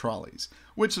electric trolleys,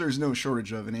 which there's no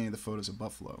shortage of in any of the photos of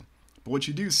Buffalo. But what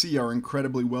you do see are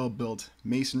incredibly well-built,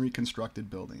 masonry-constructed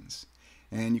buildings.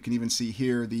 And you can even see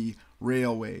here the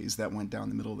railways that went down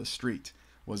the middle of the street.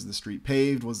 Was the street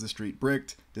paved? Was the street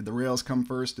bricked? Did the rails come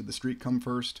first? Did the street come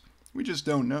first? We just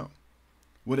don't know.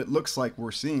 What it looks like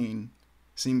we're seeing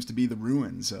seems to be the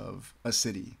ruins of a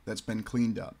city that's been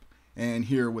cleaned up. And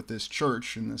here with this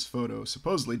church in this photo,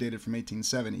 supposedly dated from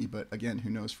 1870, but again, who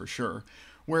knows for sure,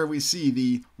 where we see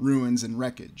the ruins and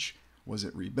wreckage. Was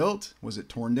it rebuilt? Was it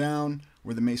torn down?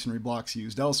 Were the masonry blocks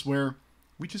used elsewhere?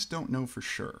 We just don't know for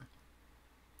sure.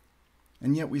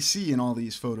 And yet we see in all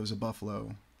these photos of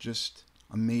Buffalo just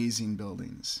amazing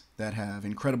buildings that have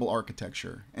incredible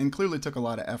architecture and clearly took a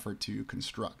lot of effort to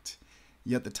construct.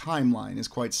 Yet the timeline is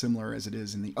quite similar as it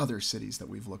is in the other cities that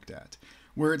we've looked at,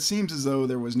 where it seems as though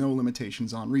there was no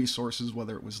limitations on resources,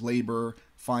 whether it was labor,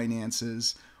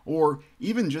 finances, or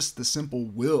even just the simple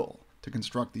will to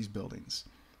construct these buildings.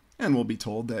 And we'll be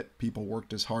told that people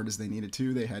worked as hard as they needed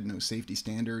to, they had no safety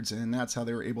standards, and that's how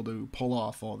they were able to pull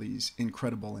off all these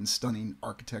incredible and stunning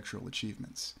architectural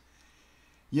achievements.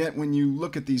 Yet when you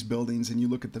look at these buildings and you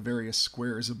look at the various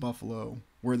squares of Buffalo,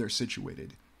 where they're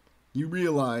situated, you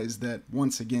realize that,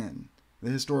 once again,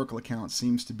 the historical account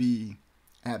seems to be,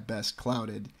 at best,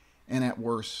 clouded, and at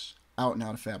worst, out and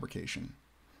out of fabrication.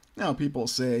 Now, people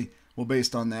say, well,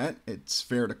 based on that, it's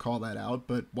fair to call that out,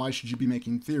 but why should you be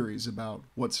making theories about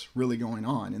what's really going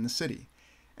on in the city?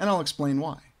 And I'll explain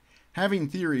why. Having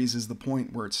theories is the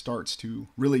point where it starts to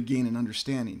really gain an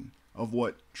understanding of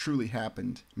what truly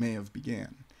happened may have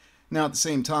began. Now, at the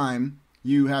same time,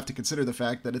 you have to consider the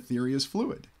fact that a theory is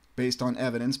fluid. Based on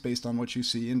evidence, based on what you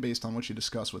see, and based on what you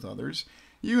discuss with others,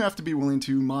 you have to be willing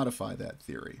to modify that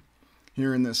theory.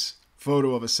 Here in this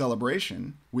photo of a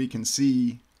celebration, we can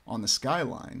see on the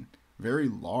skyline very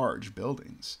large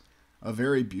buildings, a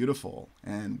very beautiful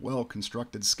and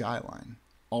well-constructed skyline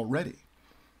already.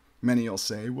 Many will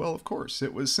say, well, of course,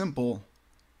 it was simple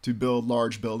to build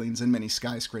large buildings and many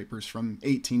skyscrapers from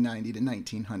 1890 to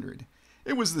 1900.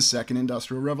 It was the second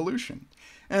industrial revolution.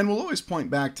 And we'll always point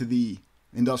back to the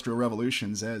industrial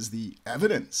revolutions as the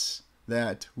evidence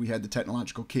that we had the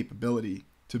technological capability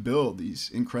to build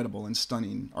these incredible and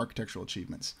stunning architectural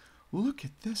achievements. Look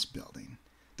at this building.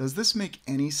 Does this make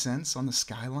any sense on the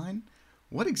skyline?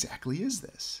 What exactly is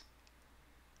this?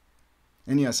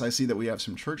 And yes, I see that we have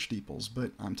some church steeples,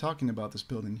 but I'm talking about this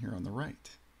building here on the right.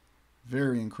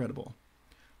 Very incredible.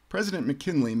 President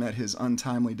McKinley met his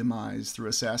untimely demise through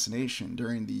assassination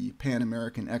during the Pan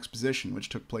American Exposition, which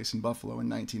took place in Buffalo in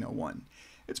 1901.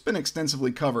 It's been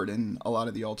extensively covered, and a lot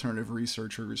of the alternative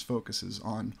researchers focuses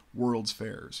on World's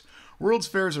Fairs. World's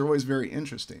Fairs are always very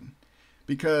interesting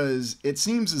because it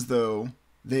seems as though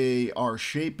they are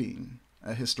shaping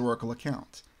a historical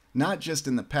account, not just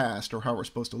in the past or how we're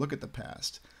supposed to look at the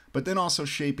past, but then also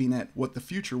shaping at what the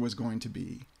future was going to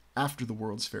be after the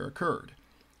World's Fair occurred.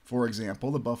 For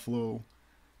example, the Buffalo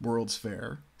World's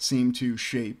Fair seemed to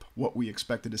shape what we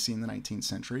expected to see in the 19th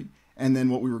century, and then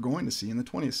what we were going to see in the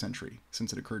 20th century,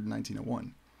 since it occurred in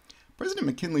 1901. President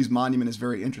McKinley's monument is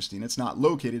very interesting. It's not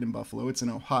located in Buffalo, it's in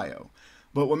Ohio.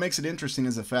 But what makes it interesting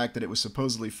is the fact that it was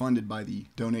supposedly funded by the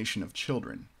donation of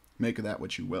children. Make of that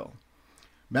what you will.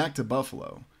 Back to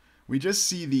Buffalo. We just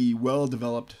see the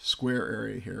well-developed square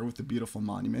area here with the beautiful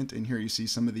monument, and here you see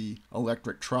some of the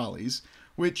electric trolleys,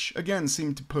 which again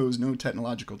seem to pose no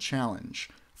technological challenge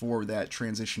for that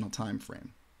transitional time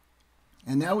frame.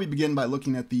 And now we begin by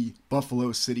looking at the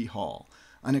Buffalo City Hall,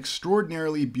 an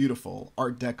extraordinarily beautiful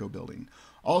Art Deco building,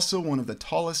 also one of the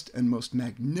tallest and most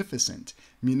magnificent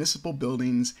municipal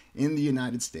buildings in the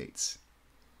United States.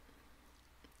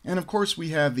 And of course we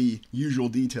have the usual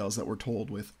details that we're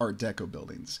told with Art Deco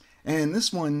buildings. And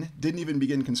this one didn't even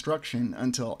begin construction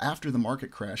until after the market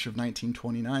crash of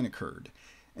 1929 occurred.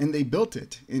 And they built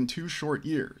it in 2 short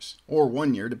years, or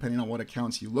 1 year depending on what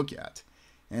accounts you look at.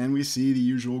 And we see the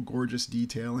usual gorgeous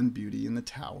detail and beauty in the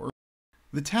tower.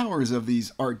 The towers of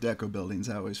these Art Deco buildings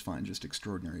I always find just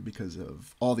extraordinary because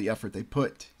of all the effort they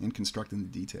put in constructing the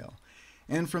detail.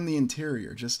 And from the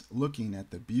interior, just looking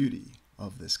at the beauty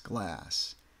of this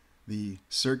glass, the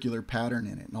circular pattern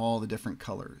in it, and all the different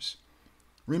colors.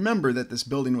 Remember that this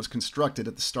building was constructed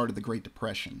at the start of the Great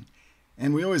Depression,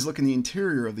 and we always look in the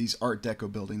interior of these Art Deco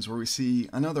buildings where we see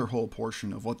another whole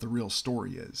portion of what the real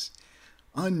story is.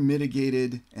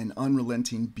 Unmitigated and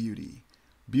unrelenting beauty.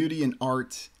 Beauty in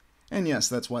art. And yes,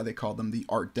 that's why they call them the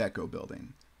Art Deco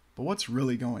building. But what's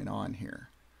really going on here?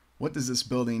 What does this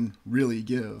building really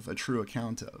give a true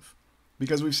account of?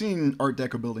 Because we've seen Art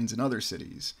Deco buildings in other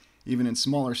cities, even in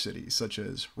smaller cities such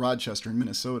as Rochester in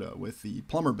Minnesota with the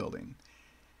Plummer Building.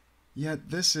 Yet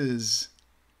this is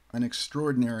an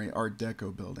extraordinary Art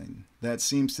Deco building that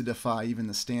seems to defy even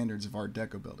the standards of Art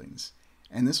Deco buildings.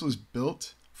 And this was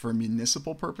built for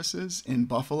municipal purposes in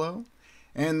Buffalo.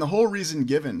 And the whole reason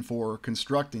given for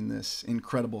constructing this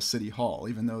incredible city hall,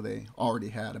 even though they already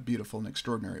had a beautiful and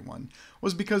extraordinary one,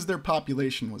 was because their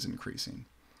population was increasing.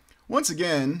 Once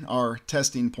again, our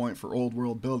testing point for old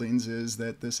world buildings is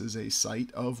that this is a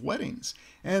site of weddings.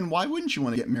 And why wouldn't you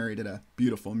want to get married at a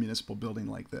beautiful municipal building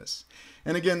like this?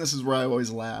 And again, this is where I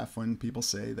always laugh when people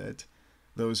say that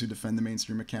those who defend the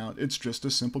mainstream account, it's just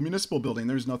a simple municipal building,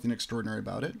 there's nothing extraordinary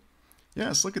about it.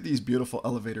 Yes, look at these beautiful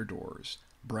elevator doors.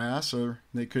 Brass, or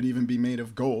they could even be made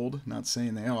of gold, not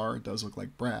saying they are, it does look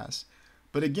like brass.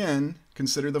 But again,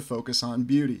 consider the focus on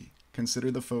beauty.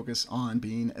 Consider the focus on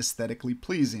being aesthetically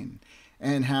pleasing,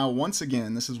 and how, once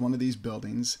again, this is one of these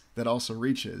buildings that also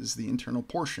reaches the internal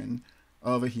portion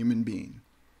of a human being.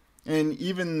 And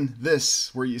even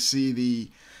this, where you see the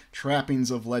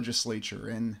trappings of legislature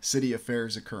and city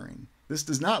affairs occurring, this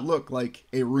does not look like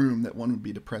a room that one would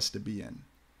be depressed to be in.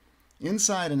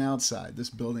 Inside and outside, this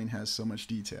building has so much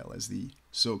detail, as the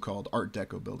so-called Art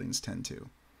Deco buildings tend to.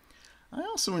 I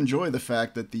also enjoy the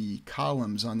fact that the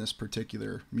columns on this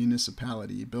particular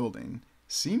municipality building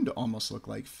seem to almost look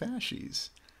like fasces.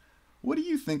 What do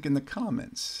you think in the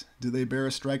comments? Do they bear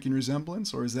a striking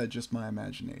resemblance, or is that just my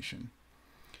imagination?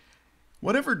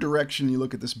 Whatever direction you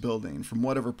look at this building, from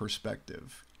whatever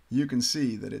perspective, you can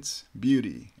see that it's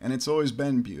beauty, and it's always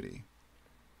been beauty.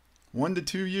 1 to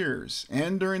 2 years,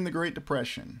 and during the Great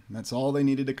Depression. That's all they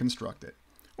needed to construct it.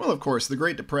 Well, of course, the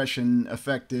Great Depression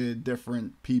affected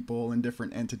different people and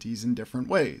different entities in different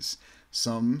ways.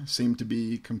 Some seemed to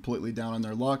be completely down on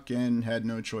their luck and had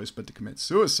no choice but to commit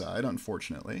suicide,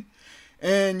 unfortunately.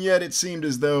 And yet it seemed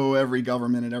as though every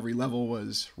government at every level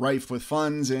was rife with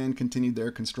funds and continued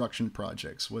their construction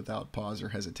projects without pause or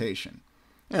hesitation.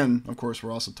 And, of course,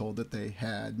 we're also told that they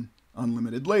had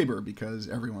unlimited labor because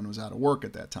everyone was out of work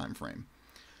at that time frame.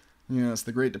 Yes,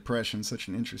 the Great Depression, such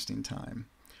an interesting time.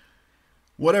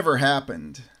 Whatever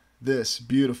happened, this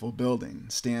beautiful building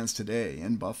stands today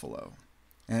in Buffalo,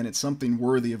 and it's something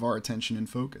worthy of our attention and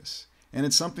focus, and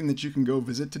it's something that you can go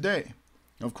visit today.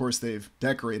 Of course, they've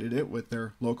decorated it with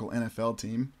their local NFL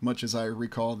team, much as I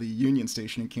recall the Union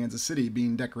Station in Kansas City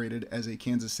being decorated as a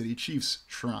Kansas City Chiefs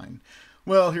shrine.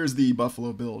 Well, here's the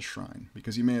Buffalo Bills shrine,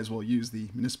 because you may as well use the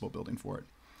municipal building for it.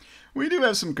 We do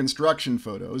have some construction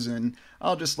photos, and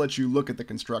I'll just let you look at the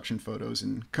construction photos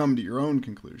and come to your own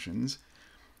conclusions.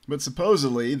 But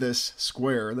supposedly, this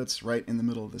square that's right in the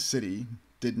middle of the city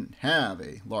didn't have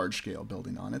a large-scale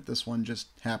building on it. This one just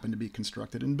happened to be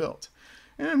constructed and built.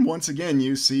 And once again,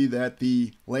 you see that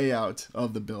the layout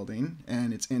of the building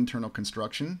and its internal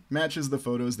construction matches the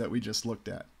photos that we just looked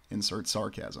at. Insert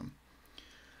sarcasm.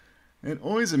 It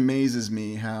always amazes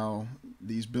me how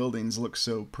these buildings look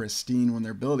so pristine when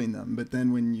they're building them, but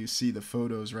then when you see the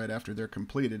photos right after they're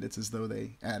completed, it's as though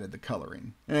they added the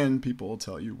coloring. And people will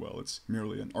tell you, well, it's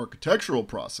merely an architectural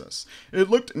process. It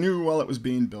looked new while it was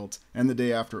being built and the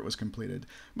day after it was completed,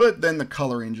 but then the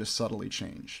coloring just subtly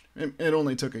changed. It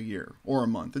only took a year or a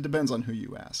month. It depends on who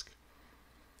you ask.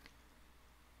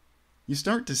 You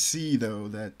start to see, though,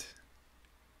 that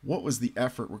what was the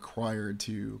effort required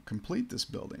to complete this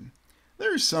building?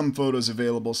 There's some photos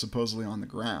available supposedly on the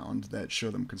ground that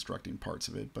show them constructing parts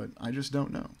of it, but I just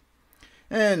don't know.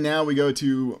 And now we go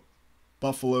to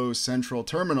Buffalo Central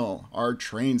Terminal, our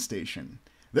train station.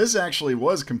 This actually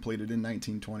was completed in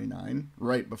 1929,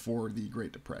 right before the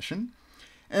Great Depression.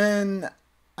 And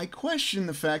I question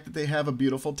the fact that they have a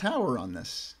beautiful tower on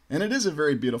this. And it is a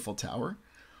very beautiful tower.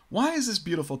 Why is this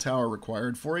beautiful tower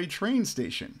required for a train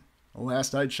station?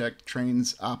 Last I checked,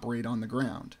 trains operate on the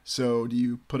ground. So do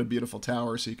you put a beautiful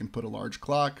tower so you can put a large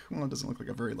clock? Well, it doesn't look like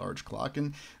a very large clock.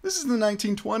 And this is the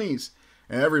 1920s.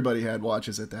 Everybody had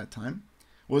watches at that time.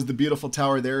 Was the beautiful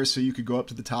tower there so you could go up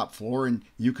to the top floor and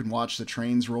you can watch the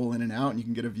trains roll in and out and you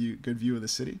can get a good view of the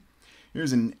city?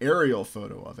 Here's an aerial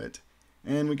photo of it.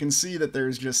 And we can see that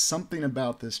there's just something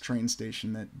about this train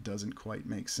station that doesn't quite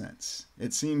make sense.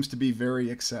 It seems to be very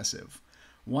excessive.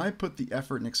 Why put the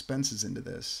effort and expenses into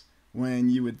this when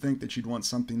you would think that you'd want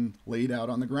something laid out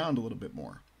on the ground a little bit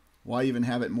more? Why even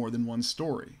have it more than one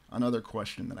story? Another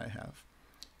question that I have.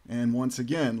 And once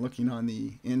again, looking on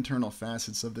the internal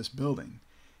facets of this building.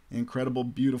 Incredible,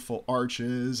 beautiful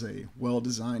arches, a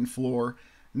well-designed floor,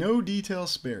 no detail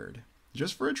spared,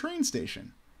 just for a train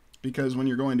station. Because when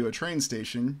you're going to a train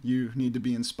station, you need to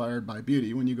be inspired by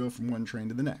beauty when you go from one train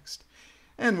to the next.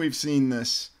 And we've seen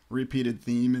this repeated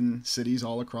theme in cities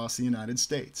all across the United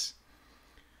States.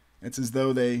 It's as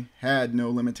though they had no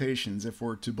limitations if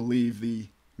we're to believe the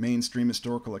mainstream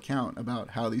historical account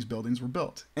about how these buildings were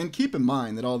built. And keep in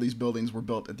mind that all these buildings were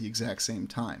built at the exact same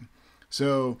time.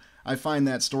 So I find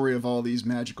that story of all these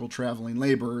magical traveling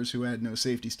laborers who had no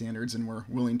safety standards and were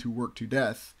willing to work to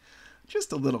death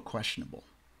just a little questionable.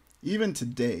 Even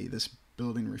today, this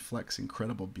building reflects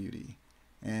incredible beauty,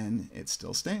 and it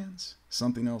still stands.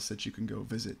 Something else that you can go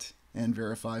visit and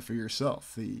verify for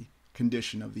yourself, the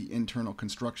condition of the internal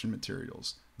construction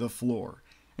materials, the floor,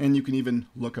 and you can even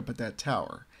look up at that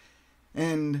tower.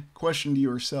 And question to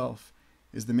yourself,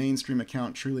 is the mainstream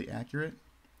account truly accurate?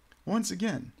 Once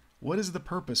again, what is the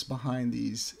purpose behind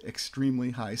these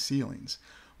extremely high ceilings?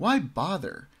 Why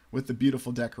bother with the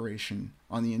beautiful decoration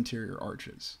on the interior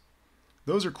arches?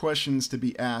 Those are questions to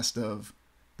be asked of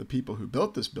the people who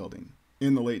built this building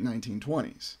in the late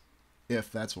 1920s,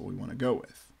 if that's what we want to go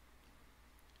with.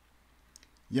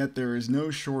 Yet there is no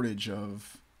shortage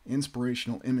of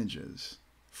inspirational images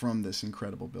from this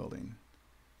incredible building.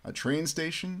 A train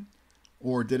station,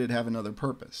 or did it have another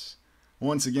purpose?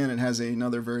 Once again, it has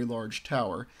another very large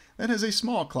tower that has a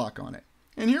small clock on it.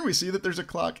 And here we see that there's a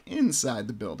clock inside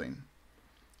the building.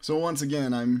 So once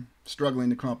again, I'm struggling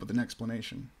to come up with an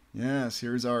explanation. Yes,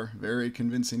 here's our very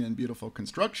convincing and beautiful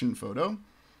construction photo,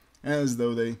 as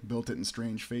though they built it in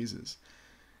strange phases.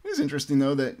 It is interesting,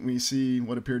 though, that we see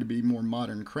what appear to be more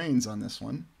modern cranes on this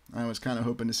one. I was kind of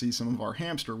hoping to see some of our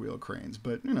hamster wheel cranes,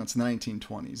 but, it's the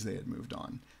 1920s, they had moved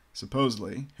on.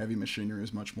 Supposedly, heavy machinery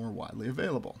is much more widely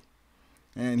available.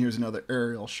 And here's another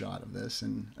aerial shot of this,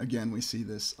 and again we see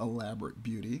this elaborate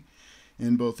beauty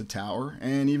in both the tower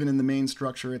and even in the main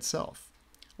structure itself.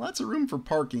 Lots of room for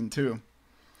parking, too.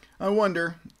 I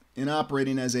wonder, in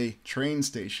operating as a train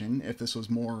station, if this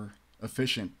was more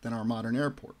efficient than our modern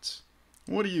airports.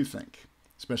 What do you think?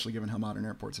 Especially given how modern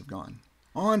airports have gone.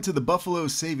 On to the Buffalo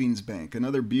Savings Bank,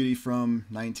 another beauty from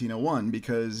 1901,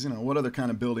 because, what other kind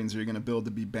of buildings are you going to build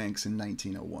to be banks in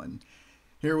 1901?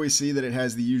 Here we see that it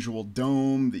has the usual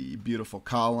dome, the beautiful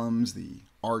columns, the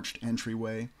arched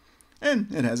entryway,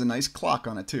 and it has a nice clock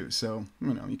on it too, so,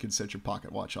 you could set your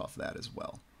pocket watch off that as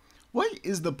well. What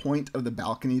is the point of the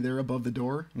balcony there above the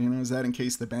door? Is that in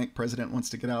case the bank president wants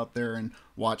to get out there and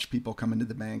watch people come into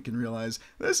the bank and realize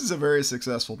this is a very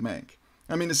successful bank?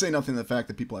 I mean, to say nothing of the fact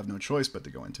that people have no choice but to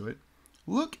go into it.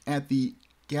 Look at the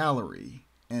gallery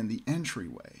and the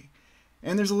entryway.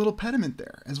 And there's a little pediment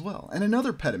there as well, and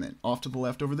another pediment off to the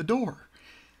left over the door.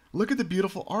 Look at the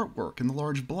beautiful artwork in the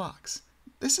large blocks.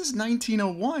 This is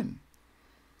 1901.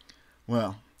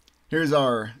 Well, here's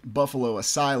our Buffalo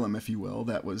Asylum, if you will,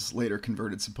 that was later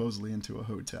converted supposedly into a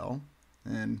hotel.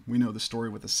 And we know the story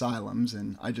with asylums,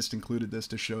 and I just included this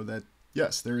to show that,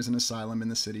 yes, there is an asylum in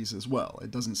the cities as well. It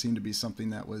doesn't seem to be something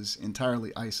that was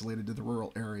entirely isolated to the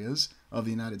rural areas of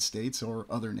the United States or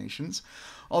other nations.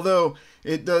 Although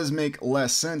it does make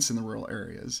less sense in the rural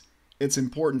areas. it's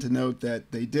important to note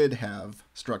that they did have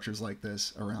structures like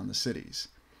this around the cities.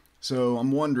 So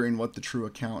I'm wondering what the true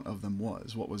account of them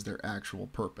was. What was their actual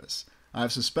purpose?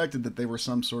 I've suspected that they were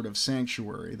some sort of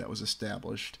sanctuary that was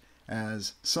established,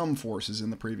 as some forces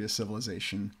in the previous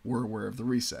civilization were aware of the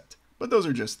reset. But those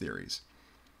are just theories.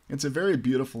 It's a very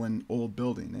beautiful and old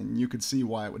building, and you could see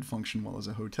why it would function well as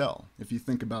a hotel. If you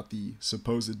think about the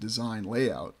supposed design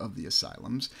layout of the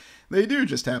asylums, they do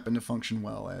just happen to function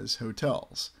well as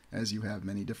hotels, as you have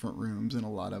many different rooms and a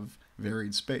lot of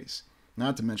varied space.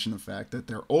 Not to mention the fact that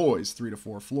they're always 3 to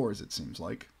 4 floors, it seems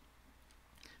like.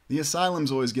 The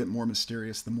asylums always get more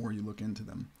mysterious the more you look into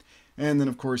them. And then,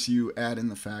 of course, you add in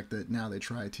the fact that now they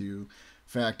try to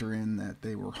factor in that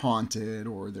they were haunted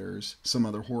or there's some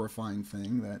other horrifying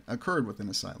thing that occurred within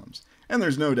asylums. And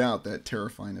there's no doubt that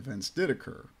terrifying events did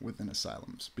occur within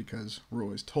asylums because we're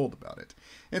always told about it.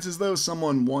 It's as though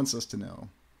someone wants us to know.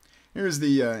 Here's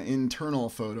the internal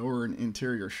photo or an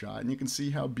interior shot, and you can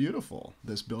see how beautiful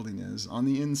this building is on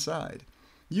the inside.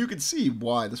 You could see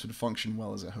why this would function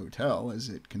well as a hotel, as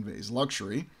it conveys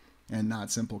luxury and not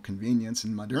simple convenience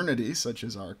and modernity such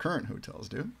as our current hotels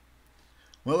do.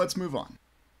 Well, let's move on.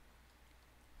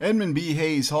 Edmund B.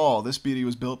 Hayes Hall. This beauty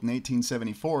was built in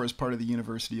 1874 as part of the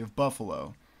University of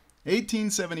Buffalo.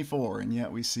 1874, and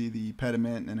yet we see the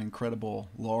pediment, an incredible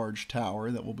large tower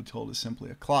that will be told is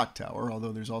simply a clock tower,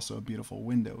 although there's also a beautiful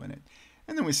window in it.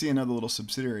 And then we see another little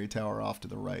subsidiary tower off to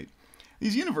the right.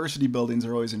 These university buildings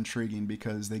are always intriguing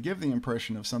because they give the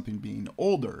impression of something being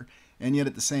older, and yet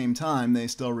at the same time they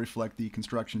still reflect the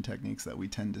construction techniques that we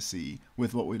tend to see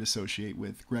with what we'd associate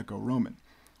with Greco-Roman.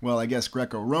 Well, I guess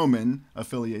Greco-Roman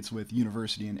affiliates with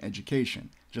university and education,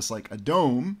 just like a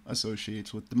dome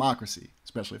associates with democracy,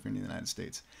 especially if you're in the United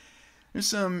States. There's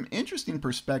some interesting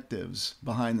perspectives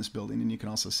behind this building, and you can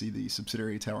also see the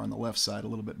subsidiary tower on the left side a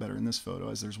little bit better in this photo,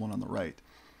 as there's one on the right.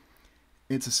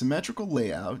 It's a symmetrical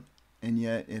layout, and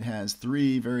yet it has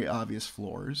 3 very obvious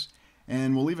floors,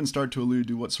 and we'll even start to allude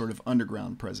to what sort of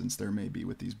underground presence there may be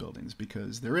with these buildings,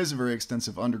 because there is a very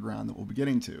extensive underground that we'll be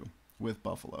getting to with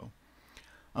Buffalo.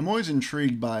 I'm always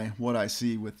intrigued by what I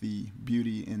see with the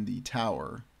beauty in the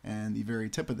tower and the very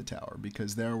tip of the tower,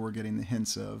 because there we're getting the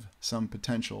hints of some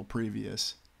potential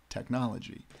previous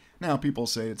technology. Now, people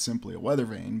say it's simply a weather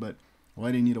vane, but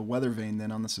why do you need a weather vane then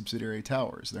on the subsidiary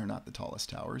towers? They're not the tallest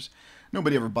towers.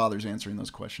 Nobody ever bothers answering those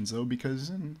questions, though, because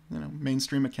in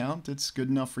mainstream account, it's good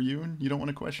enough for you and you don't want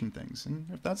to question things. And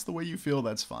if that's the way you feel,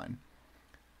 that's fine.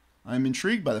 I'm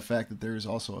intrigued by the fact that there is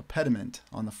also a pediment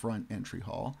on the front entry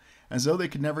hall, as though they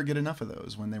could never get enough of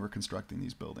those when they were constructing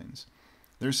these buildings.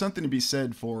 There's something to be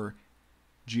said for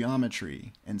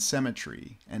geometry and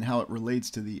symmetry and how it relates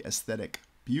to the aesthetic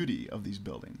beauty of these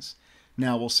buildings.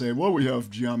 Now we'll say, well, we have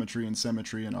geometry and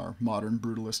symmetry in our modern,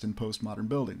 brutalist, and postmodern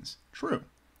buildings. True,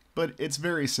 but it's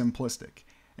very simplistic,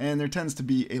 and there tends to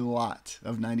be a lot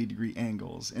of 90-degree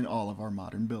angles in all of our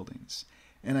modern buildings,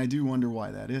 and I do wonder why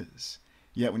that is.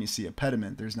 Yet when you see a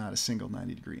pediment, there's not a single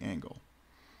 90-degree angle.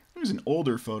 There's an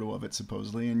older photo of it,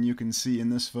 supposedly, and you can see in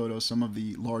this photo some of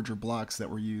the larger blocks that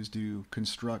were used to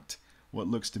construct what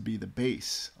looks to be the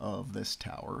base of this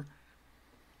tower.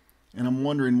 And I'm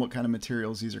wondering what kind of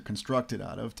materials these are constructed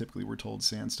out of. Typically, we're told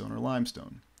sandstone or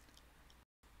limestone.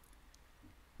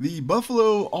 The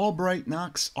Buffalo Albright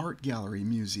Knox Art Gallery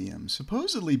Museum,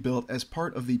 supposedly built as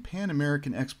part of the Pan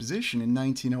American Exposition in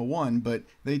 1901, but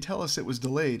they tell us it was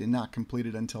delayed and not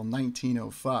completed until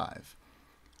 1905.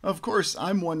 Of course,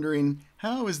 I'm wondering,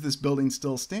 how is this building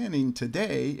still standing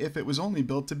today if it was only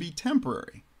built to be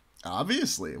temporary?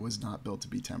 Obviously, it was not built to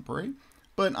be temporary,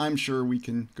 but I'm sure we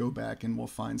can go back and we'll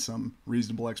find some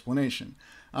reasonable explanation.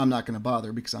 I'm not going to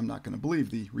bother because I'm not going to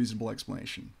believe the reasonable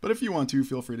explanation, but if you want to,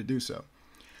 feel free to do so.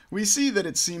 We see that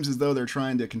it seems as though they're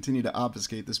trying to continue to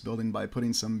obfuscate this building by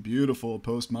putting some beautiful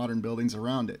postmodern buildings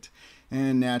around it,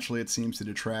 and naturally it seems to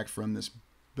detract from this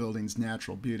building's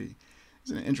natural beauty.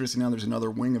 Isn't it interesting how there's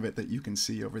another wing of it that you can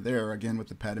see over there, again with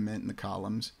the pediment and the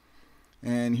columns.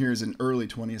 And here's an early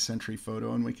 20th century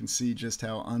photo, and we can see just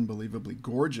how unbelievably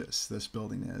gorgeous this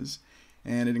building is.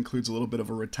 And it includes a little bit of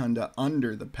a rotunda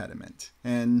under the pediment,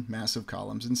 and massive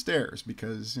columns and stairs,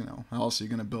 because, how else are you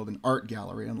going to build an art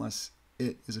gallery unless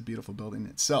it is a beautiful building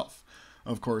itself?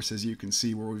 Of course, as you can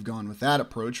see where we've gone with that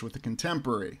approach with the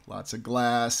contemporary. Lots of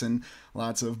glass and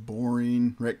lots of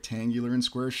boring rectangular and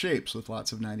square shapes with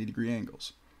lots of 90-degree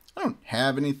angles. I don't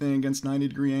have anything against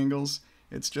 90-degree angles.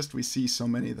 It's just we see so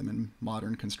many of them in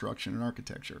modern construction and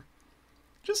architecture.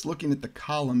 Just looking at the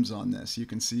columns on this, you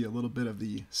can see a little bit of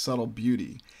the subtle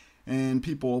beauty. And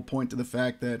people will point to the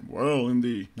fact that, well, in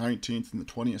the 19th and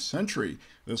the 20th century,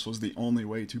 this was the only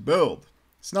way to build.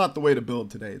 It's not the way to build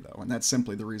today, though, and that's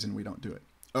simply the reason we don't do it.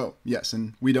 Oh, yes,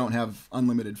 and we don't have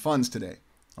unlimited funds today,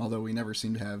 although we never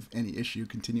seem to have any issue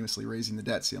continuously raising the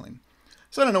debt ceiling.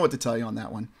 So I don't know what to tell you on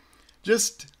that one.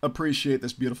 Just appreciate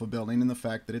this beautiful building and the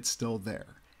fact that it's still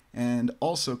there. And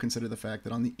also consider the fact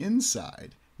that on the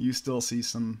inside, you still see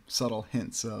some subtle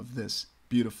hints of this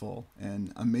beautiful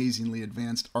and amazingly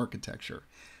advanced architecture,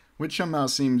 which somehow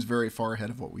seems very far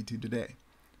ahead of what we do today.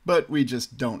 But we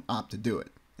just don't opt to do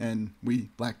it, and we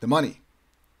lack the money.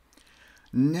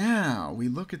 Now we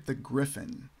look at the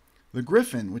griffin. The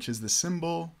griffin, which is the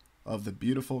symbol of the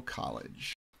beautiful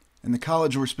college. And the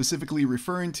college we're specifically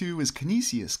referring to is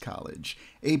Canisius College,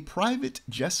 a private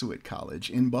Jesuit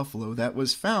college in Buffalo that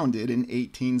was founded in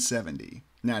 1870,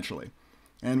 naturally.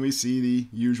 And we see the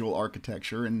usual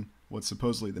architecture in what's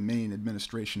supposedly the main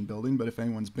administration building, but if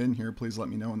anyone's been here, please let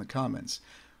me know in the comments.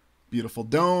 Beautiful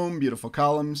dome, beautiful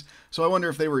columns. So I wonder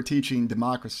if they were teaching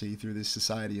democracy through the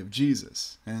Society of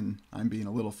Jesus. And I'm being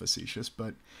a little facetious,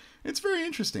 but it's very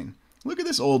interesting. Look at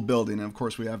this old building, and of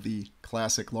course we have the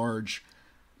classic large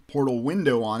portal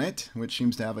window on it, which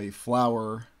seems to have a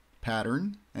flower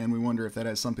pattern, and we wonder if that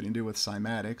has something to do with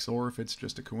cymatics or if it's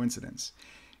just a coincidence.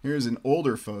 Here's an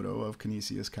older photo of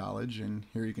Canisius College, and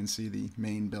here you can see the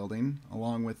main building,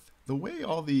 along with the way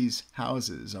all these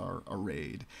houses are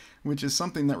arrayed, which is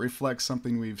something that reflects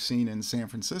something we've seen in San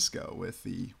Francisco with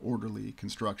the orderly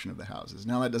construction of the houses.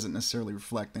 Now that doesn't necessarily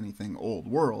reflect anything old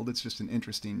world, it's just an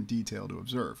interesting detail to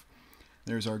observe.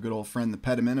 There's our good old friend the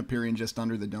pediment appearing just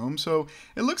under the dome, so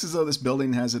it looks as though this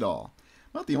building has it all.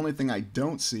 About the only thing I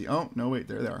don't see, oh no wait,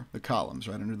 there they are, the columns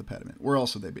right under the pediment. Where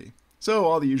else would they be? So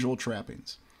all the usual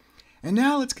trappings. And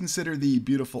now let's consider the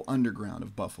beautiful underground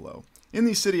of Buffalo. In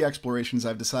these city explorations,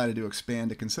 I've decided to expand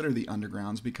to consider the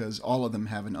undergrounds because all of them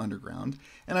have an underground,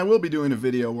 and I will be doing a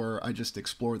video where I just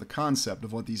explore the concept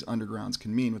of what these undergrounds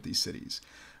can mean with these cities.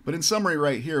 But in summary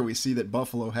right here, we see that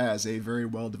Buffalo has a very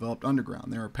well-developed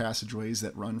underground. There are passageways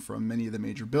that run from many of the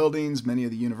major buildings, many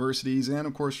of the universities, and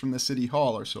of course from the city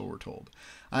hall, or so we're told.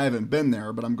 I haven't been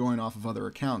there, but I'm going off of other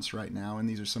accounts right now, and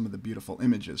these are some of the beautiful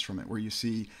images from it, where you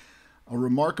see a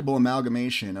remarkable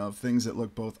amalgamation of things that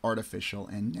look both artificial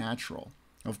and natural.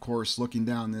 Of course, looking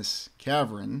down this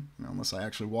cavern, unless I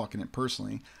actually walk in it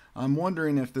personally, I'm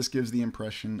wondering if this gives the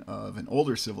impression of an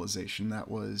older civilization that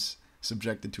was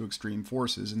subjected to extreme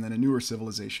forces and then a newer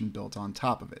civilization built on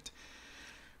top of it.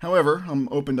 However, I'm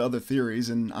open to other theories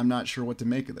and I'm not sure what to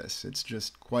make of this. It's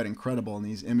just quite incredible, and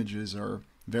these images are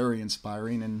very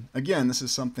inspiring, and again, this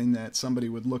is something that somebody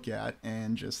would look at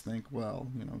and just think, well,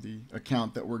 the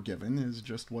account that we're given is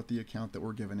just what the account that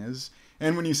we're given is,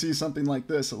 and when you see something like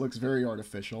this, it looks very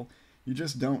artificial. You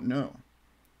just don't know.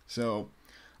 So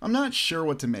I'm not sure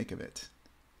what to make of it.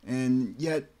 And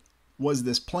yet, was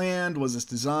this planned, was this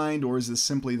designed, or is this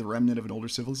simply the remnant of an older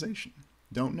civilization?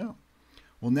 Don't know.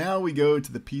 Well, now we go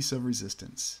to the piece of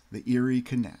resistance, the Erie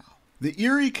Canal. The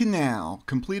Erie Canal,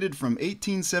 completed from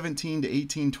 1817 to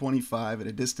 1825 at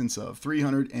a distance of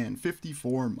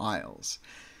 354 miles.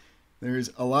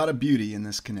 There's a lot of beauty in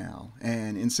this canal,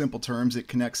 and in simple terms, it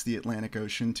connects the Atlantic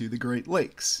Ocean to the Great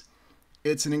Lakes.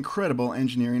 It's an incredible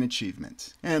engineering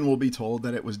achievement, and we'll be told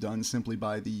that it was done simply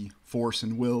by the force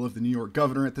and will of the New York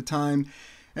governor at the time,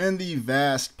 and the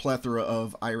vast plethora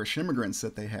of Irish immigrants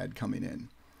that they had coming in.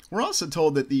 We're also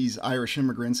told that these Irish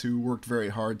immigrants who worked very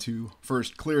hard to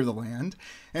first clear the land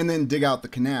and then dig out the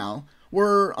canal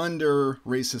were under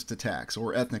racist attacks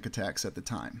or ethnic attacks at the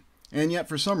time. And yet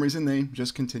for some reason they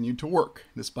just continued to work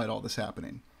despite all this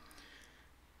happening.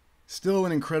 Still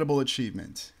an incredible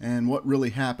achievement. And what really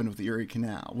happened with the Erie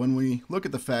Canal? When we look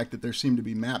at the fact that there seemed to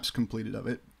be maps completed of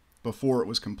it before it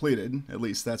was completed, at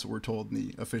least that's what we're told in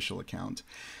the official account,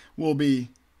 we'll be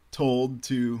told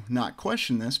to not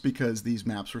question this because these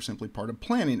maps were simply part of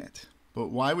planning it. But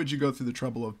why would you go through the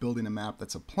trouble of building a map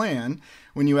that's a plan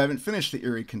when you haven't finished the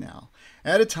Erie Canal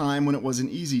at a time when it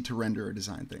wasn't easy to render or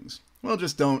design things? Well,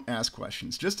 just don't ask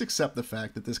questions. Just accept the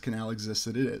fact that this canal exists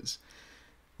as it is,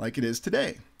 like it is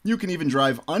today. You can even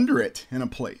drive under it in a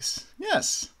place.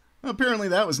 Yes, apparently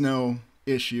that was no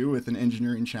issue with an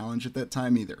engineering challenge at that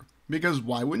time either, because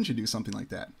why wouldn't you do something like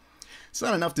that? It's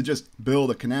not enough to just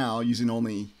build a canal using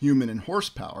only human and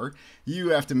horsepower. You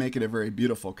have to make it a very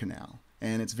beautiful canal.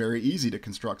 And it's very easy to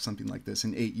construct something like this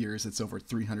in 8 years. It's over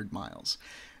 300 miles.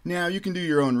 Now, you can do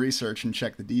your own research and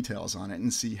check the details on it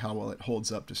and see how well it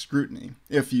holds up to scrutiny,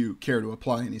 if you care to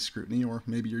apply any scrutiny, or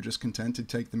maybe you're just content to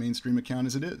take the mainstream account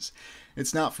as it is.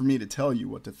 It's not for me to tell you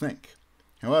what to think.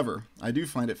 However, I do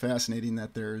find it fascinating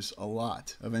that there's a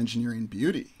lot of engineering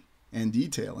beauty and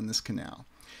detail in this canal.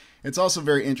 It's also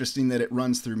very interesting that it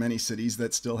runs through many cities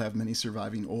that still have many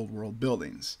surviving old world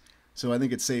buildings. So I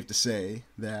think it's safe to say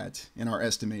that, in our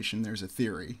estimation, there's a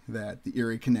theory that the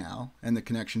Erie Canal and the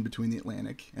connection between the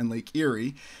Atlantic and Lake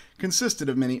Erie consisted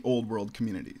of many Old World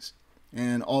communities.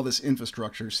 And all this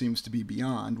infrastructure seems to be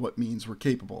beyond what means were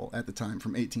capable at the time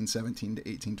from 1817 to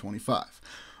 1825.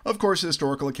 Of course, the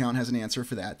historical account has an answer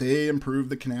for that. They improved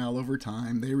the canal over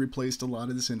time, they replaced a lot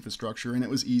of this infrastructure, and it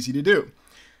was easy to do.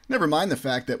 Never mind the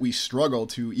fact that we struggle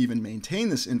to even maintain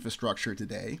this infrastructure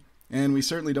today, and we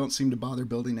certainly don't seem to bother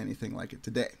building anything like it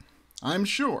today. I'm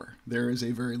sure there is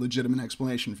a very legitimate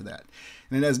explanation for that,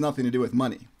 and it has nothing to do with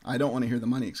money. I don't want to hear the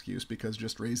money excuse because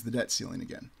just raise the debt ceiling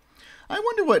again. I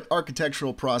wonder what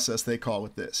architectural process they call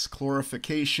with this.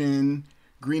 Chlorification,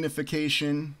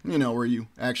 greenification, where you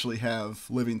actually have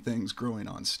living things growing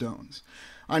on stones.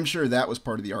 I'm sure that was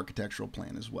part of the architectural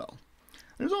plan as well.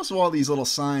 There's also all these little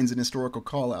signs and historical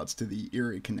callouts to the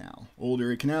Erie Canal. Old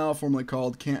Erie Canal, formerly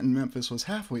called Canton-Memphis, was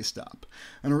halfway stop,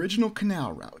 an original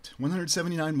canal route,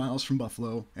 179 miles from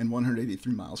Buffalo and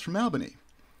 183 miles from Albany.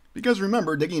 Because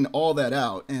remember, digging all that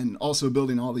out and also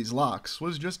building all these locks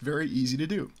was just very easy to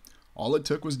do. All it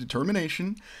took was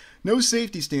determination, no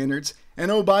safety standards, and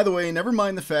oh, by the way, never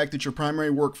mind the fact that your primary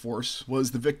workforce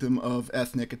was the victim of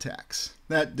ethnic attacks.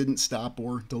 That didn't stop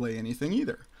or delay anything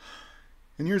either.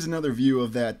 And here's another view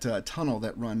of that tunnel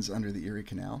that runs under the Erie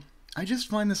Canal. I just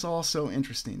find this all so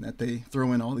interesting that they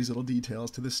throw in all these little details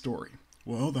to this story.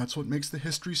 Well, that's what makes the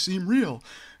history seem real.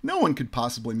 No one could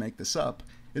possibly make this up.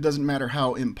 It doesn't matter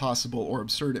how impossible or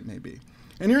absurd it may be.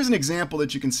 And here's an example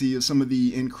that you can see of some of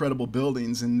the incredible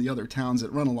buildings in the other towns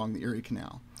that run along the Erie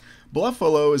Canal.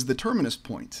 Buffalo is the terminus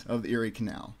point of the Erie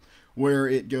Canal, where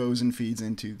it goes and feeds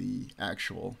into the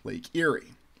actual Lake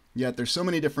Erie. Yet there's so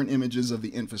many different images of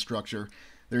the infrastructure,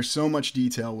 there's so much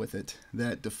detail with it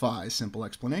that defies simple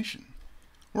explanation.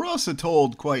 We're also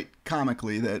told quite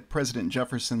comically that President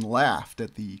Jefferson laughed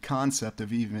at the concept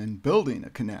of even building a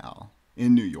canal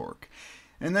in New York.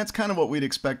 And that's kind of what we'd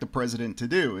expect a president to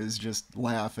do, is just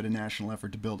laugh at a national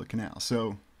effort to build a canal.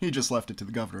 So he just left it to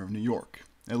the governor of New York.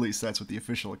 At least that's what the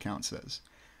official account says.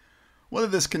 Whether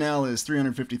this canal is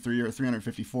 353 or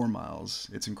 354 miles,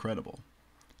 it's incredible.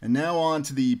 And now on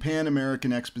to the Pan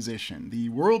American Exposition, the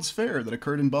World's Fair that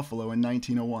occurred in Buffalo in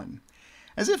 1901.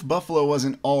 As if Buffalo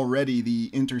wasn't already the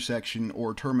intersection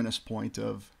or terminus point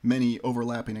of many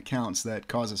overlapping accounts that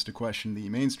cause us to question the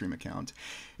mainstream account,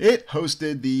 it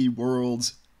hosted the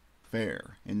World's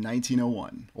Fair in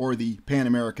 1901, or the Pan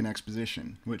American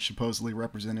Exposition, which supposedly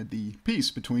represented the peace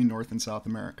between North and South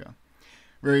America.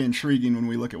 Very intriguing when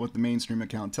we look at what the mainstream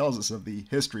account tells us of the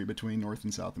history between North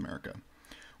and South America.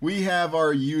 We have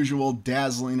our usual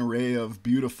dazzling array of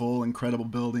beautiful, incredible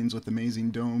buildings with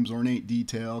amazing domes, ornate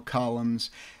detail,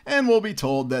 columns, and we'll be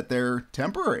told that they're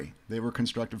temporary. They were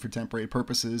constructed for temporary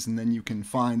purposes, and then you can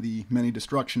find the many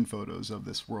destruction photos of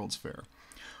this World's Fair.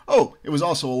 Oh, it was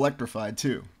also electrified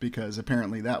too, because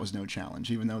apparently that was no challenge,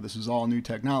 even though this was all new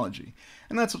technology.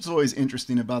 And that's what's always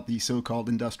interesting about the so-called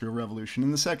Industrial Revolution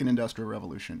and the Second Industrial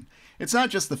Revolution. It's not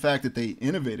just the fact that they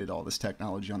innovated all this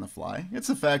technology on the fly, it's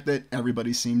the fact that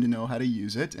everybody seemed to know how to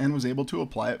use it and was able to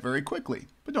apply it very quickly.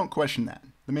 But don't question that.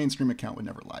 The mainstream account would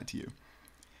never lie to you.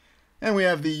 And we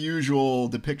have the usual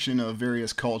depiction of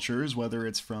various cultures, whether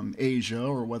it's from Asia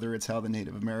or whether it's how the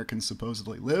Native Americans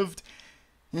supposedly lived.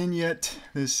 And yet,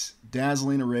 this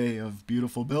dazzling array of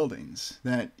beautiful buildings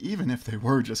that, even if they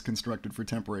were just constructed for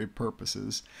temporary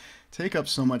purposes, take up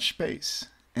so much space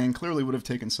and clearly would have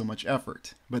taken so much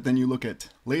effort. But then you look at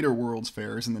later World's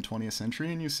Fairs in the 20th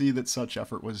century and you see that such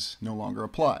effort was no longer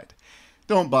applied.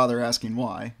 Don't bother asking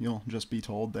why. You'll just be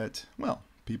told that, well,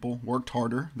 people worked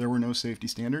harder, there were no safety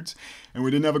standards, and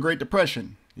we didn't have a Great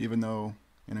Depression, even though,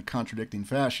 in a contradicting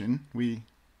fashion, we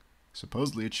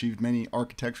supposedly achieved many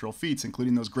architectural feats,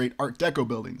 including those great Art Deco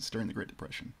buildings during the Great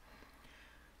Depression.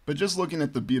 But just looking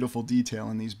at the beautiful detail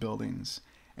in these buildings,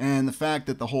 and the fact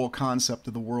that the whole concept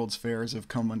of the World's Fairs have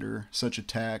come under such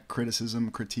attack,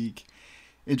 criticism, critique,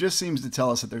 it just seems to tell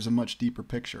us that there's a much deeper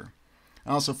picture.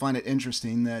 I also find it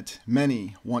interesting that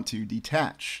many want to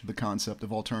detach the concept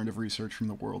of alternative research from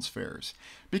the World's Fairs,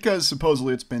 because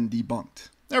supposedly it's been debunked.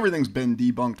 Everything's been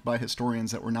debunked by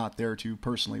historians that were not there to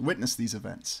personally witness these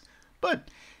events. But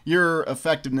your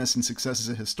effectiveness and success as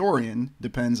a historian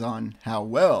depends on how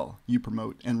well you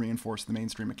promote and reinforce the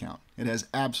mainstream account. It has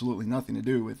absolutely nothing to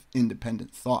do with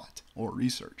independent thought or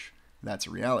research. That's a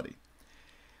reality.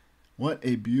 What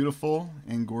a beautiful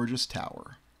and gorgeous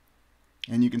tower.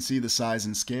 And you can see the size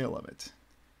and scale of it.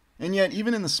 And yet,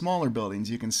 even in the smaller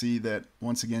buildings, you can see that,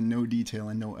 once again, no detail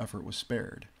and no effort was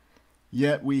spared.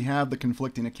 Yet we have the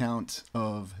conflicting account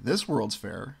of this World's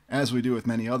Fair, as we do with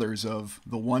many others, of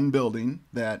the one building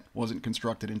that wasn't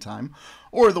constructed in time,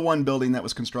 or the one building that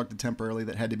was constructed temporarily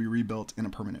that had to be rebuilt in a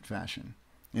permanent fashion.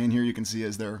 And here you can see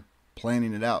as they're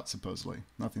planning it out, supposedly.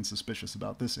 Nothing suspicious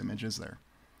about this image, is there?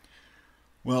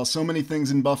 Well, so many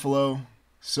things in Buffalo,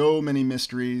 so many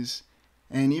mysteries,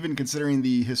 and even considering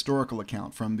the historical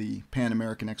account from the Pan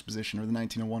American Exposition or the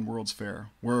 1901 World's Fair,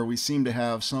 where we seem to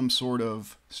have some sort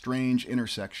of strange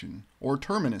intersection, or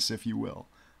terminus, if you will,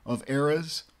 of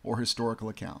eras or historical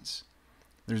accounts.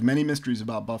 There's many mysteries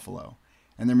about Buffalo,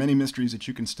 and there are many mysteries that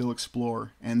you can still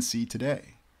explore and see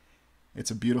today.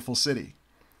 It's a beautiful city.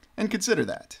 And consider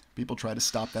that. People try to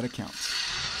stop that account.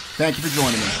 Thank you for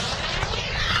joining me.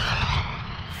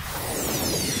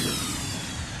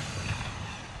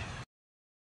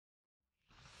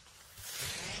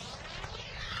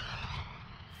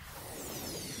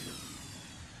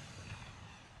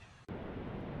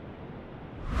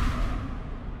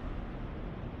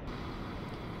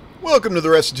 Welcome to the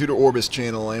Restitutor Orbis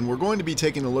channel, and we're going to be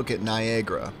taking a look at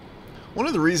Niagara. One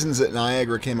of the reasons that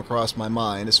Niagara came across my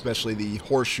mind, especially the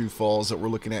horseshoe falls that we're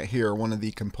looking at here, one of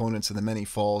the components of the many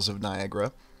falls of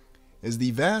Niagara, is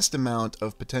the vast amount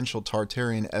of potential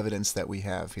Tartarian evidence that we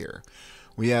have here.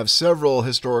 We have several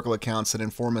historical accounts that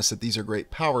inform us that these are great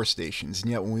power stations,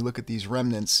 and yet when we look at these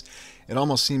remnants, it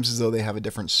almost seems as though they have a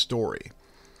different story.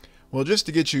 Well, just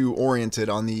to get you oriented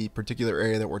on the particular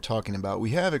area that we're talking about,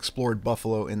 we have explored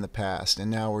Buffalo in the past, and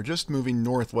now we're just moving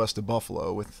northwest of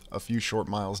Buffalo with a few short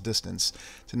miles distance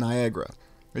to Niagara.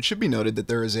 It should be noted that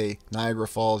there is a Niagara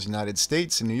Falls, United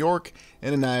States in New York,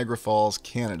 and a Niagara Falls,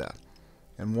 Canada.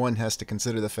 And one has to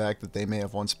consider the fact that they may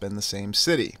have once been the same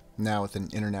city, now with an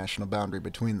international boundary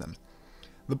between them.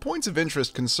 The points of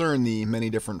interest concern the many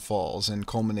different falls and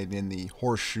culminate in the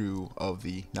horseshoe of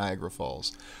the Niagara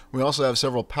Falls. We also have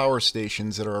several power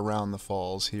stations that are around the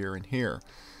falls here and here.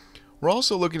 We're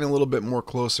also looking a little bit more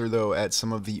closer though at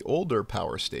some of the older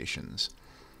power stations,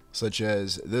 such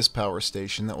as this power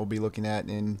station that we'll be looking at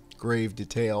in grave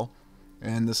detail.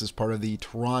 And this is part of the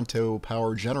Toronto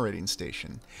Power Generating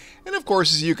Station. And of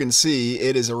course, as you can see,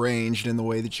 it is arranged in the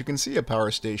way that you can see a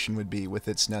power station would be, with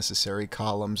its necessary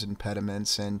columns and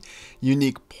pediments and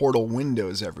unique portal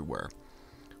windows everywhere.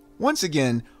 Once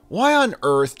again, why on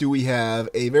earth do we have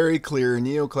a very clear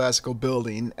neoclassical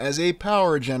building as a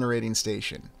power generating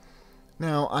station?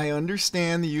 Now, I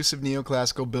understand the use of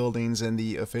neoclassical buildings and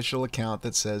the official account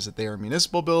that says that they are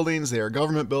municipal buildings, they are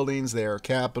government buildings, they are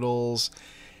capitals,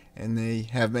 and they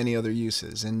have many other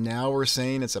uses. And now we're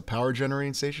saying it's a power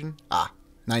generating station?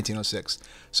 1906.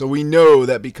 So we know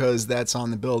that because that's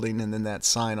on the building and then that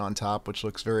sign on top, which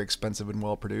looks very expensive and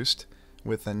well produced,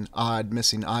 with an odd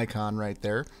missing icon right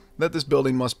there, that this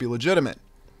building must be legitimate.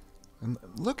 And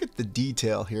look at the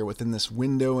detail here within this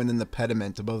window and in the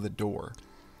pediment above the door.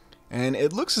 And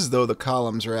it looks as though the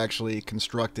columns are actually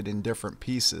constructed in different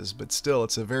pieces, but still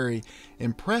it's a very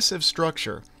impressive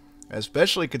structure,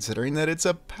 especially considering that it's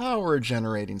a power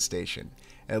generating station.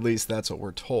 At least that's what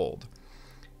we're told.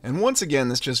 And once again,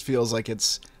 this just feels like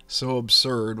it's so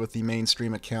absurd with the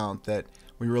mainstream account that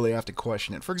we really have to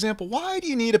question it. For example, why do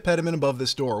you need a pediment above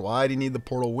this door? Why do you need the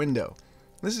portal window?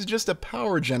 This is just a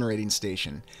power generating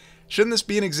station. Shouldn't this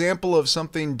be an example of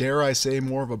something, dare I say,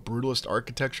 more of a brutalist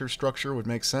architecture structure would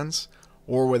make sense?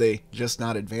 Or were they just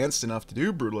not advanced enough to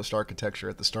do brutalist architecture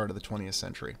at the start of the 20th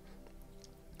century?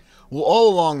 Well,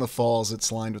 all along the falls,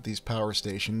 it's lined with these power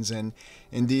stations, and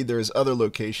indeed there's other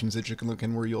locations that you can look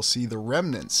in where you'll see the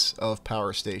remnants of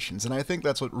power stations, and I think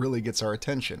that's what really gets our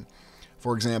attention.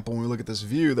 For example, when we look at this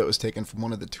view that was taken from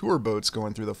one of the tour boats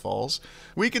going through the falls,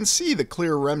 we can see the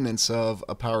clear remnants of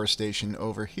a power station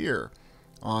over here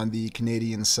on the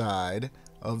Canadian side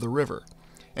of the river.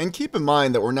 And keep in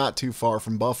mind that we're not too far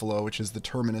from Buffalo, which is the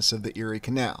terminus of the Erie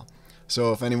Canal.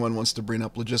 So if anyone wants to bring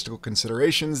up logistical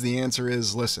considerations, the answer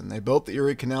is, listen, they built the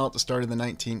Erie Canal at the start of the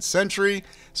 19th century,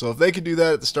 so if they could do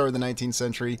that at the start of the 19th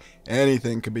century,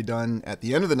 anything could be done at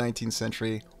the end of the 19th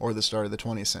century or the start of the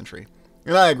 20th century.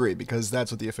 And I agree, because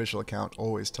that's what the official account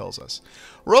always tells us.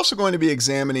 We're also going to be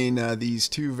examining these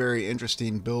two very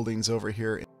interesting buildings over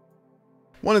here.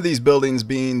 One of these buildings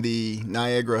being the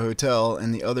Niagara Hotel,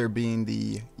 and the other being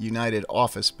the United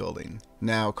Office Building,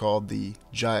 now called the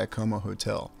Giacomo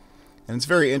Hotel. And it's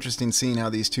very interesting seeing how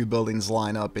these two buildings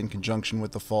line up in conjunction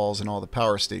with the falls and all the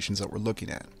power stations that we're looking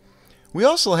at. We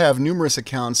also have numerous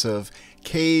accounts of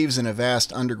caves and a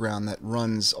vast underground that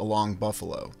runs along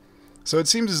Buffalo. So it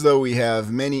seems as though we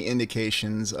have many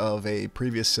indications of a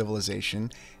previous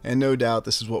civilization, and no doubt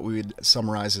this is what we would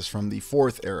summarize as from the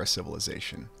Fourth Era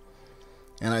civilization.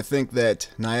 And I think that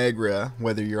Niagara,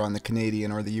 whether you're on the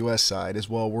Canadian or the US side, is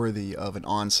well worthy of an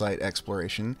on-site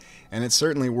exploration, and it's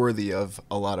certainly worthy of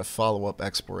a lot of follow-up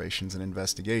explorations and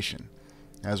investigation,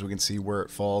 as we can see where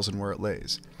it falls and where it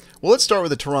lays. Well, let's start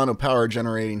with the Toronto Power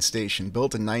Generating Station,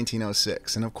 built in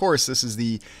 1906, and of course this is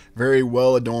the very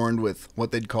well adorned with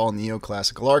what they'd call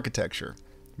neoclassical architecture,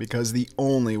 because the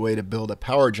only way to build a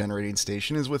power generating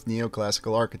station is with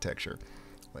neoclassical architecture.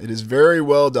 It is very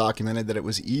well documented that it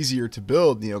was easier to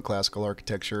build neoclassical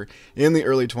architecture in the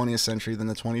early 20th century than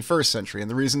the 21st century.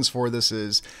 And the reasons for this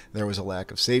is there was a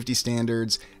lack of safety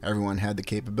standards, everyone had the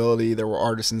capability, there were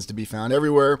artisans to be found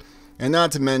everywhere, and not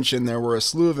to mention there were a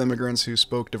slew of immigrants who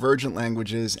spoke divergent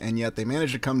languages, and yet they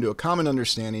managed to come to a common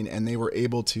understanding and they were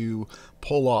able to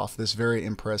pull off this very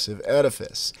impressive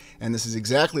edifice. And this is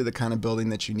exactly the kind of building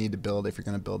that you need to build if you're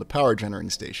going to build a power generating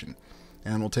station.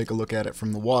 And we'll take a look at it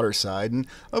from the water side. And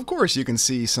of course you can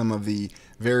see some of the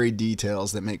very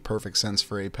details that make perfect sense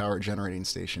for a power generating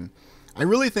station. I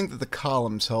really think that the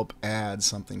columns help add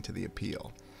something to the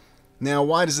appeal. Now,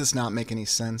 why does this not make any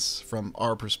sense from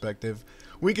our perspective?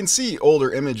 We can see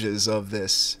older images of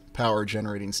this power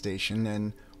generating station,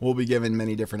 and we'll be given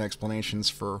many different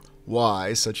explanations for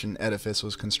why such an edifice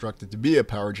was constructed to be a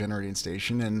power generating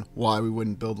station and why we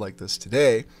wouldn't build like this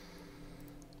today.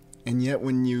 And yet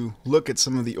when you look at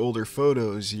some of the older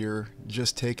photos, you're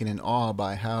just taken in awe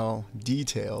by how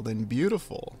detailed and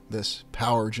beautiful this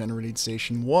power generating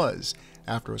station was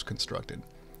after it was constructed.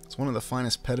 It's one of the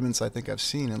finest pediments I think I've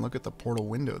seen, and look at the portal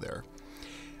window there.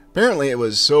 Apparently it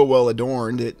was so well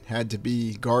adorned it had to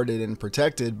be guarded and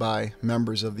protected by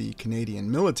members of the Canadian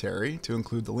military, to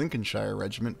include the Lincolnshire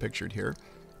Regiment pictured here.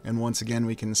 And once again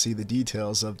we can see the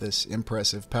details of this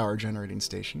impressive power generating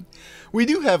station. We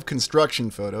do have construction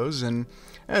photos, and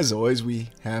as always we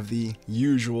have the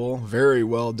usual very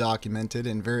well documented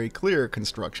and very clear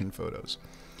construction photos.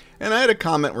 And I had a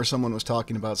comment where someone was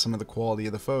talking about some of the quality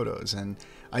of the photos, and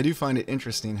I do find it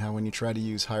interesting how when you try to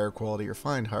use higher quality or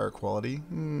find higher quality,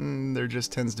 there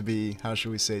just tends to be, how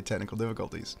should we say, technical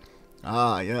difficulties.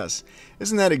 Ah, yes.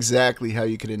 Isn't that exactly how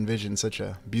you could envision such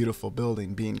a beautiful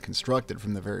building being constructed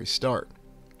from the very start?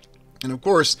 And of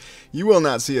course, you will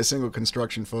not see a single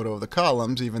construction photo of the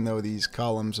columns, even though these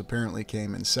columns apparently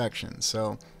came in sections.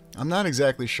 So I'm not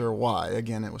exactly sure why.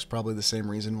 Again, it was probably the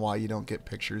same reason why you don't get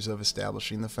pictures of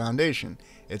establishing the foundation.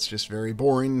 It's just very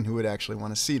boring, and who would actually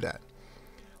want to see that?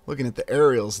 Looking at the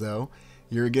aerials, though,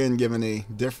 you're again given a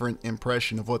different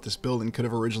impression of what this building could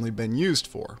have originally been used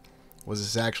for. Was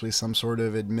this actually some sort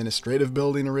of administrative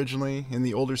building originally in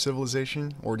the older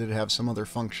civilization, or did it have some other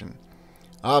function?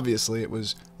 Obviously, it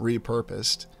was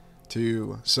repurposed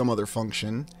to some other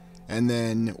function, and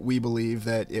then we believe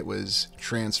that it was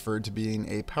transferred to being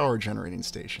a power generating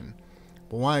station.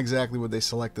 But why exactly would they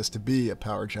select this to be a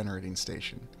power generating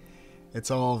station?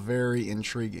 It's all very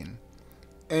intriguing.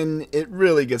 And it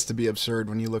really gets to be absurd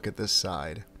when you look at this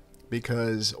side.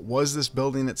 Because was this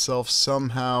building itself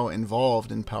somehow involved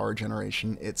in power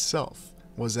generation itself?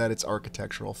 Was that its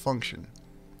architectural function?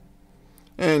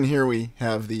 And here we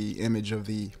have the image of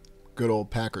the good old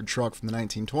Packard truck from the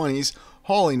 1920s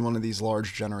hauling one of these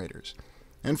large generators.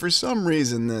 And for some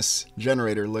reason this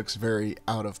generator looks very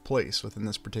out of place within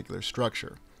this particular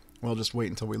structure. We'll just wait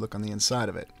until we look on the inside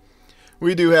of it.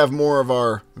 We do have more of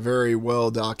our very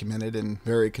well documented and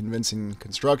very convincing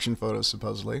construction photos,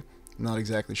 supposedly. I'm not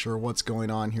exactly sure what's going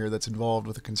on here that's involved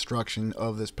with the construction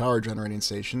of this power generating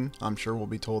station. I'm sure we'll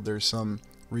be told there's some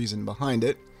reason behind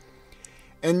it.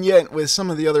 And yet, with some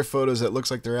of the other photos it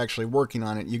looks like they're actually working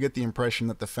on it, you get the impression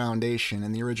that the foundation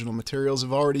and the original materials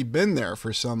have already been there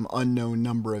for some unknown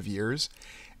number of years,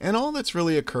 and all that's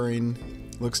really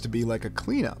occurring looks to be like a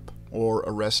cleanup, or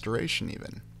a restoration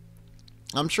even.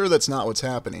 I'm sure that's not what's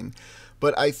happening,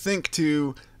 but I think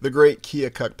to the great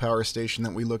Keokuk power station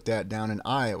that we looked at down in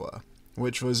Iowa,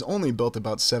 which was only built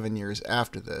about 7 years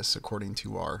after this, according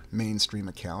to our mainstream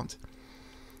account.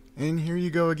 And here you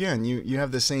go again. You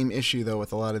have the same issue, though,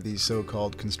 with a lot of these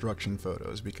so-called construction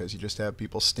photos, because you just have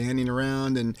people standing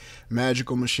around and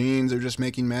magical machines are just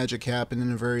making magic happen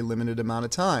in a very limited amount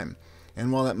of time.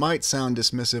 And while that might sound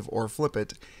dismissive or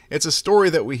flippant, it's a story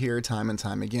that we hear time and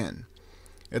time again.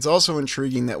 It's also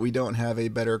intriguing that we don't have a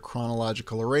better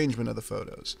chronological arrangement of the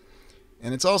photos.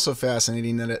 And it's also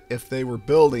fascinating that if they were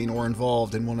building or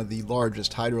involved in one of the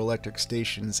largest hydroelectric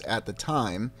stations at the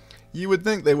time, you would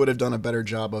think they would have done a better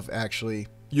job of actually,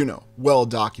 well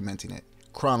documenting it,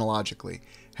 chronologically,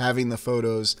 having the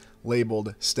photos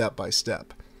labeled step by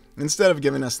step, instead of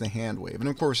giving us the hand wave. And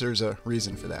of course there's a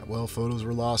reason for that. Well, photos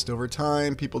were lost over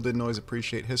time, people didn't always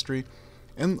appreciate history,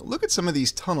 And look at some of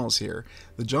these tunnels here.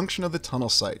 The junction of the tunnel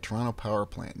site, Toronto Power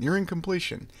Plant, nearing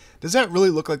completion. Does that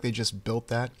really look like they just built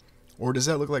that? Or does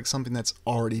that look like something that's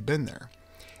already been there?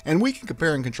 And we can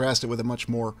compare and contrast it with a much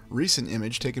more recent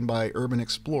image taken by urban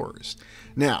explorers.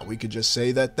 Now, we could just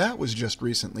say that that was just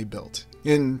recently built,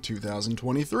 in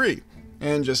 2023,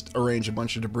 and just arrange a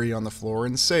bunch of debris on the floor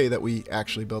and say that we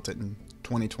actually built it in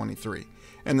 2023.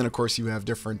 And then, of course, you have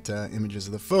different images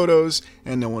of the photos,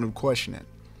 and no one would question it.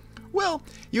 Well,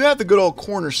 you have the good old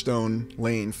cornerstone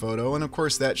laying photo, and of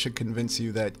course that should convince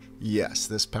you that, yes,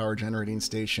 this power generating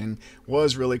station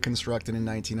was really constructed in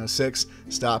 1906.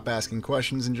 Stop asking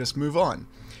questions and just move on.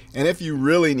 And if you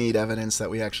really need evidence that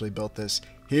we actually built this,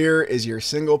 here is your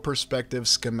single perspective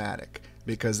schematic,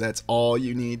 because that's all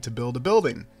you need to build a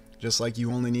building. Just like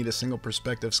you only need a single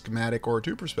perspective schematic or a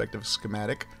two perspective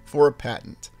schematic for a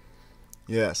patent.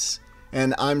 Yes.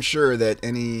 And I'm sure that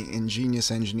any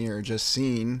ingenious engineer just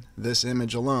seeing this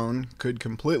image alone could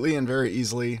completely and very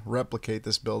easily replicate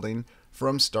this building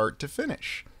from start to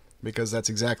finish, because that's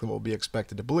exactly what we'll be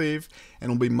expected to believe and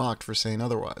will be mocked for saying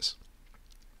otherwise.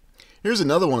 Here's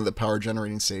another one of the power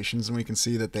generating stations, and we can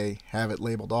see that they have it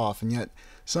labeled off, and yet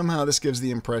somehow this gives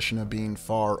the impression of being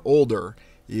far older,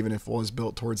 even if it was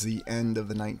built towards the end of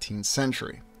the 19th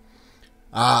century.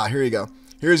 Ah, here you go.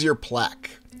 Here's your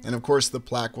plaque. And of course the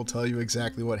plaque will tell you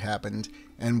exactly what happened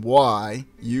and why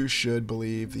you should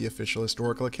believe the official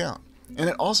historical account. And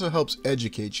it also helps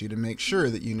educate you to make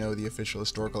sure that you know the official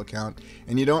historical account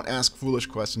and you don't ask foolish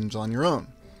questions on your own.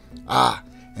 Ah,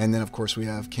 and then of course we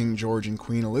have King George and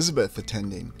Queen Elizabeth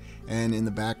attending. And in the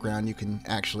background you can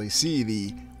actually see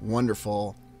the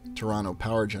wonderful Toronto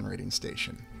power generating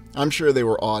station. I'm sure they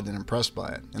were awed and impressed by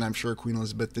it, and I'm sure Queen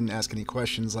Elizabeth didn't ask any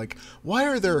questions like, why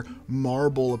are there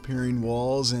marble appearing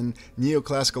walls and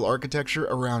neoclassical architecture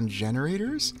around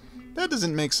generators? That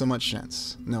doesn't make so much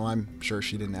sense. No, I'm sure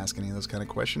she didn't ask any of those kind of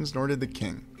questions, nor did the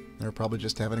king. They were probably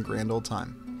just having a grand old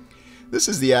time. This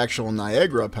is the actual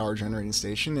Niagara power generating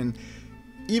station, and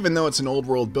even though it's an old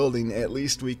world building, at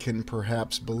least we can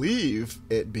perhaps believe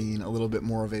it being a little bit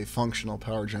more of a functional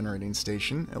power generating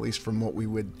station, at least from what we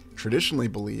would traditionally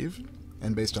believe,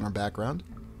 and based on our background.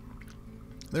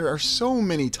 There are so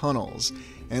many tunnels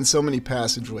and so many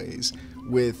passageways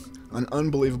with an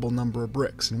unbelievable number of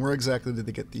bricks. And where exactly did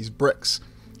they get these bricks?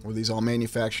 Were these all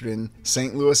manufactured in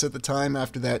St. Louis at the time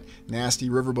after that nasty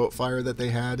riverboat fire that they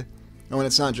had? Oh, and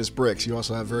it's not just bricks, you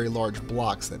also have very large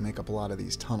blocks that make up a lot of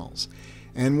these tunnels.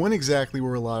 And when exactly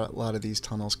were a lot of these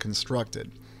tunnels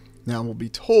constructed? Now, we'll be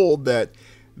told that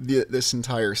this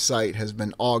entire site has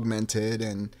been augmented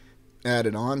and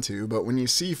added onto, but when you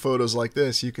see photos like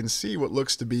this, you can see what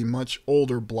looks to be much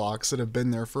older blocks that have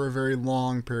been there for a very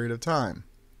long period of time.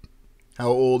 How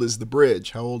old is the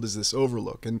bridge? How old is this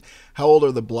overlook? And how old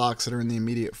are the blocks that are in the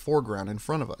immediate foreground in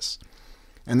front of us?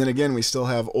 And then again, we still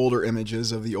have older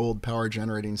images of the old power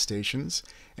generating stations,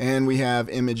 and we have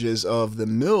images of the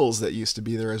mills that used to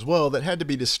be there as well that had to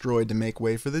be destroyed to make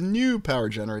way for the new power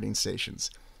generating stations.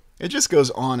 It just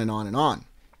goes on and on and on.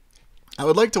 I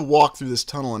would like to walk through this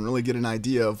tunnel and really get an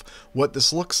idea of what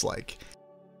this looks like.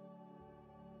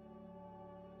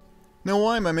 Now,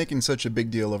 why am I making such a big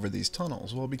deal over these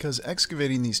tunnels? Well, because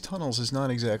excavating these tunnels is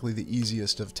not exactly the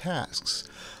easiest of tasks.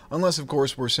 Unless, of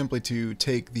course, we're simply to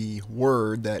take the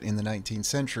word that in the 19th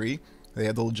century, they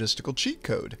had the logistical cheat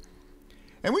code.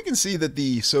 And we can see that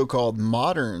the so-called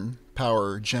modern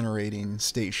power generating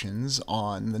stations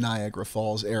on the Niagara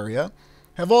Falls area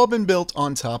have all been built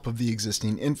on top of the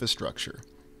existing infrastructure.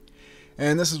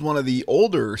 And this is one of the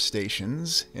older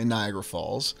stations in Niagara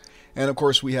Falls. And of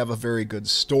course we have a very good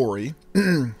story,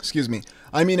 excuse me,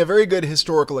 I mean a very good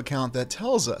historical account that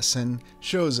tells us and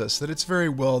shows us that it's very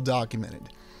well documented.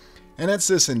 And that's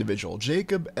this individual,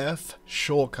 Jacob F.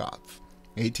 Scholkopf,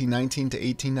 1819 to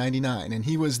 1899, and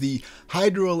he was the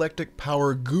hydroelectric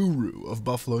power guru of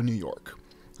Buffalo, New York.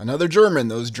 Another German,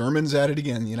 those Germans at it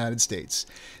again, the United States.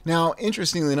 Now,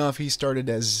 interestingly enough, he started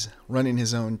as running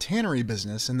his own tannery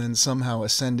business and then somehow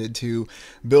ascended to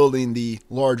building the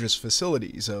largest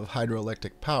facilities of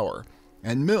hydroelectric power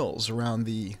and mills around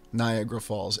the Niagara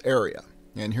Falls area.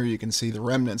 And here you can see the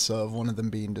remnants of one of them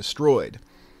being destroyed.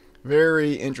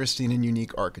 Very interesting and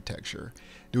unique architecture.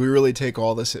 Do we really take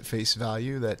all this at face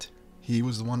value that he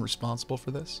was the one responsible for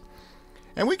this?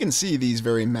 And we can see these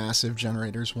very massive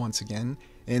generators once again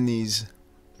in these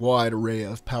wide array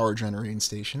of power generating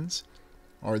stations.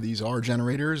 Are these our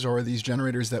generators, or are these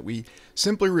generators that we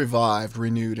simply revived,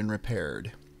 renewed, and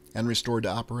repaired, and restored to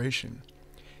operation?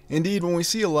 Indeed, when we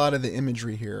see a lot of the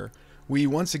imagery here, we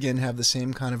once again have the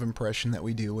same kind of impression that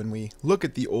we do when we look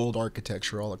at the old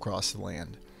architecture all across the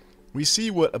land. we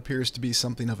see what appears to be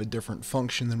something of a different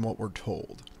function than what we're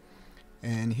told.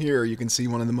 And here you can see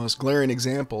one of the most glaring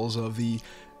examples of the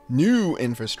new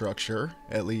infrastructure,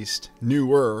 at least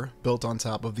newer, built on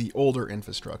top of the older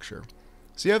infrastructure.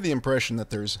 So you have the impression that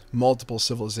there's multiple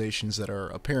civilizations that are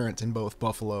apparent in both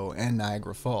Buffalo and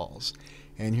Niagara Falls.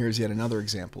 And here's yet another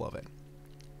example of it.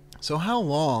 So how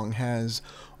long has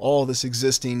all this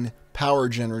existing power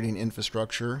generating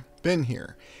infrastructure been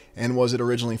here? And was it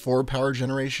originally for power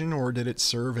generation, or did it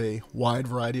serve a wide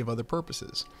variety of other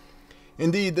purposes?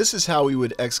 Indeed, this is how we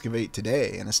would excavate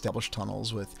today and establish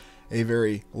tunnels with a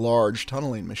very large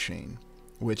tunneling machine,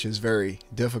 which is very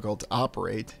difficult to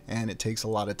operate, and it takes a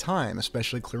lot of time,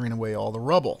 especially clearing away all the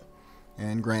rubble.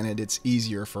 And granted, it's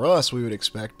easier for us, we would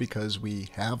expect, because we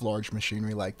have large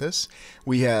machinery like this.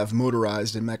 We have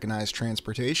motorized and mechanized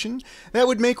transportation that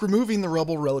would make removing the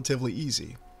rubble relatively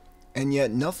easy. And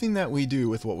yet nothing that we do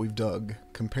with what we've dug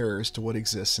compares to what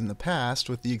exists in the past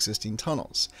with the existing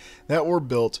tunnels that were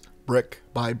built brick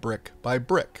by brick by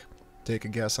brick. Take a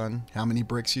guess on how many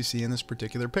bricks you see in this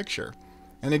particular picture.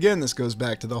 And again, this goes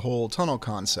back to the whole tunnel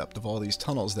concept of all these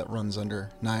tunnels that runs under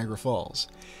Niagara Falls.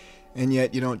 And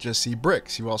yet you don't just see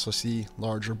bricks, you also see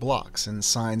larger blocks and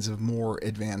signs of more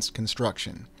advanced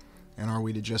construction. And are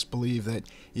we to just believe that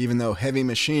even though heavy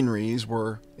machineries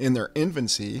were in their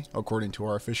infancy, according to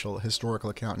our official historical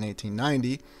account in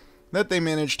 1890, that they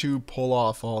managed to pull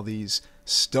off all these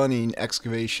stunning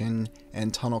excavation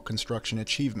and tunnel construction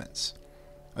achievements?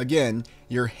 Again,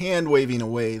 you're hand-waving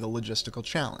away the logistical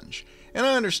challenge. And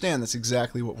I understand that's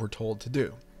exactly what we're told to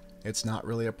do. It's not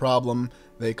really a problem.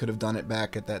 They could have done it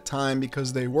back at that time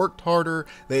because they worked harder,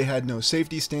 they had no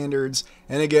safety standards,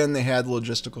 and again, they had the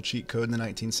logistical cheat code in the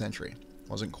 19th century. It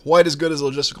wasn't quite as good as the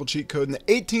logistical cheat code in the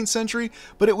 18th century,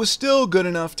 but it was still good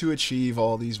enough to achieve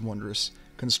all these wondrous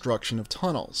construction of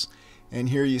tunnels. And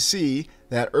here you see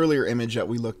that earlier image that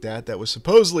we looked at that was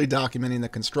supposedly documenting the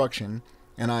construction,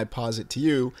 and I posit to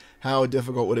you, how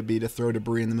difficult would it be to throw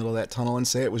debris in the middle of that tunnel and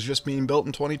say it was just being built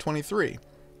in 2023?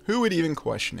 Who would even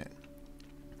question it?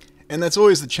 And that's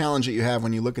always the challenge that you have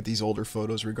when you look at these older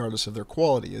photos, regardless of their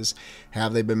quality, is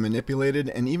have they been manipulated?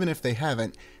 And even if they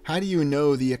haven't, how do you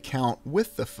know the account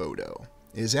with the photo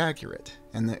is accurate?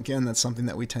 And again, that's something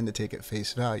that we tend to take at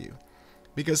face value.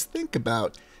 Because think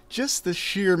about just the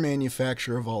sheer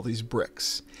manufacture of all these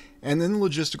bricks, and then the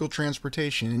logistical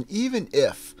transportation. And even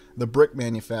if the brick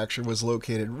manufacturer was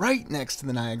located right next to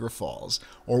the Niagara Falls,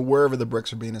 or wherever the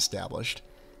bricks are being established,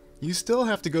 you still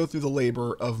have to go through the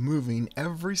labor of moving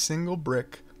every single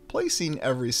brick, placing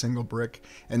every single brick,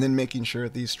 and then making sure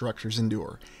that these structures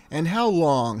endure. And how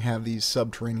long have these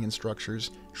subterranean structures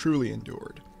truly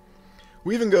endured?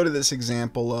 We even go to this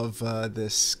example of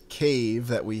this cave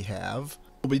that we have.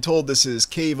 We'll be told this is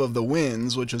Cave of the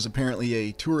Winds, which was apparently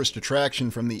a tourist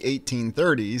attraction from the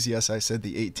 1830s. Yes, I said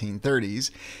the 1830s.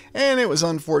 And it was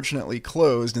unfortunately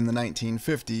closed in the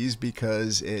 1950s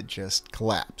because it just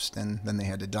collapsed. And then they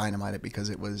had to dynamite it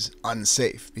because it was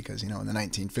unsafe. Because, you know, in the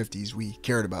 1950s, we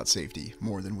cared about safety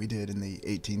more than we did in the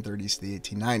 1830s to the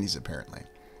 1890s, apparently.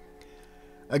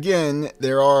 Again,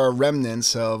 there are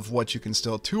remnants of what you can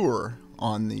still tour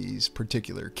on these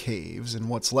particular caves and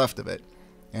what's left of it,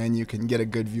 and you can get a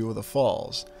good view of the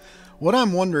falls. What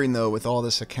I'm wondering, though, with all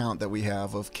this account that we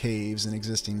have of caves and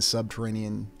existing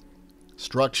subterranean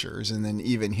structures, and then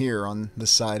even here on the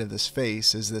side of this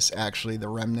face, is this actually the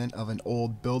remnant of an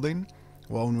old building?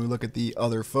 Well, when we look at the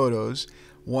other photos,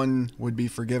 one would be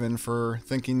forgiven for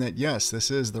thinking that, yes, this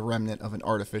is the remnant of an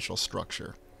artificial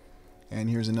structure. And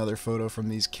here's another photo from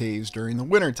these caves during the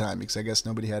wintertime, because I guess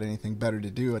nobody had anything better to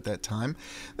do at that time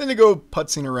than to go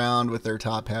putzing around with their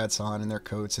top hats on and their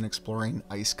coats and exploring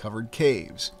ice-covered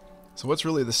caves. So what's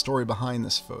really the story behind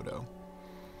this photo?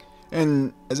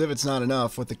 And as if it's not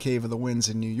enough with the Cave of the Winds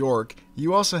in New York,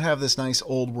 you also have this nice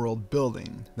old-world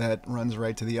building that runs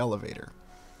right to the elevator.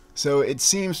 So it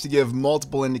seems to give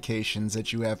multiple indications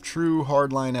that you have true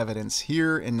hardline evidence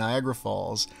here in Niagara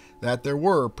Falls that there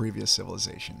were previous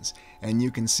civilizations, and you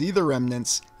can see the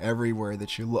remnants everywhere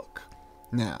that you look.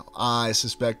 Now, I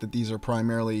suspect that these are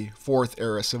primarily 4th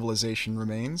era civilization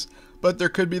remains, but there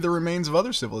could be the remains of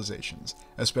other civilizations,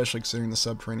 especially considering the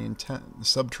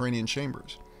subterranean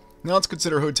chambers. Now let's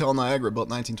consider Hotel Niagara, built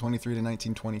 1923 to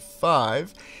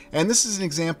 1925, and this is an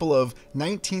example of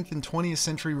 19th and 20th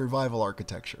century revival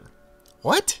architecture.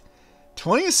 What?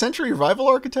 20th century revival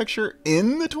architecture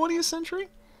in the 20th century?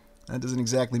 That doesn't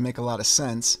exactly make a lot of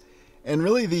sense. And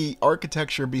really, the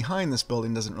architecture behind this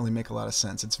building doesn't really make a lot of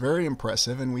sense. It's very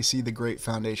impressive, and we see the great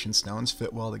foundation stones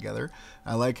fit well together.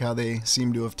 I like how they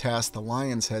seem to have tasked the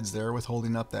lions' heads there with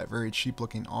holding up that very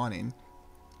cheap-looking awning.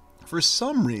 For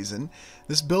some reason,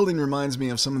 this building reminds me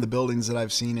of some of the buildings that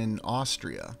I've seen in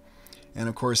Austria. And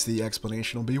of course, the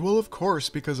explanation will be, well, of course,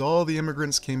 because all the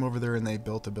immigrants came over there and they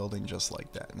built a building just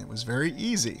like that. And it was very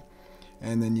easy.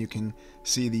 And then you can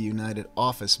see the United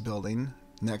Office building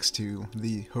next to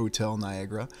the Hotel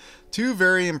Niagara. Two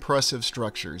very impressive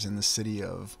structures in the city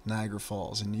of Niagara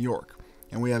Falls in New York.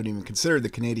 And we haven't even considered the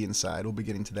Canadian side. We'll be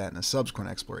getting to that in a subsequent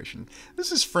exploration.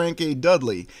 This is Frank A.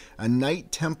 Dudley, a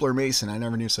Knight Templar Mason. I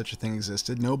never knew such a thing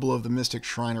existed. Noble of the Mystic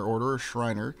Shriner Order, or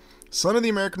Shriner, son of the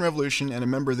American Revolution, and a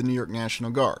member of the New York National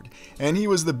Guard. And he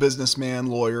was the businessman,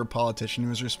 lawyer, politician who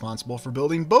was responsible for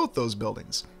building both those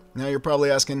buildings. Now you're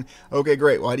probably asking, okay,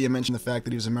 great, why do you mention the fact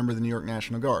that he was a member of the New York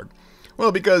National Guard?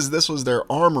 Well, because this was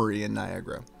their armory in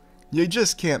Niagara. You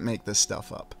just can't make this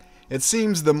stuff up. It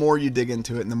seems the more you dig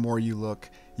into it and the more you look,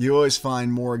 you always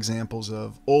find more examples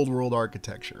of old world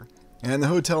architecture. And the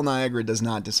Hotel Niagara does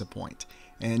not disappoint.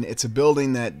 And it's a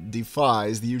building that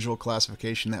defies the usual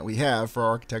classification that we have for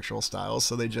architectural styles,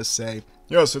 so they just say,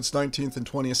 yes, it's 19th and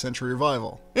 20th century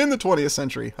revival. In the 20th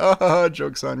century. Ha ha ha,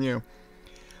 joke's on you.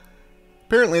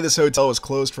 Apparently this hotel was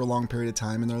closed for a long period of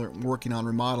time and they're working on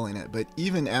remodeling it, but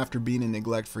even after being in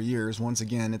neglect for years, once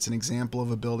again, it's an example of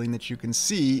a building that you can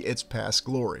see its past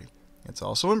glory. It's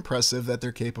also impressive that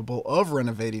they're capable of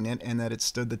renovating it and that it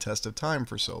stood the test of time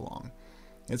for so long.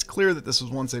 It's clear that this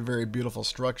was once a very beautiful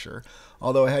structure,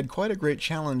 although it had quite a great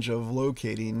challenge of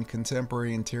locating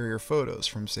contemporary interior photos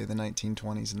from, say, the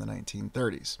 1920s and the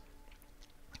 1930s.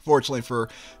 Fortunately for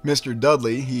Mr.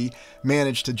 Dudley, he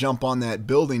managed to jump on that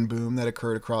building boom that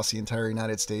occurred across the entire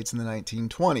United States in the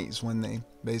 1920s, when they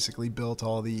basically built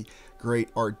all the great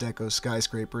Art Deco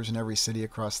skyscrapers in every city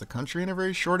across the country in a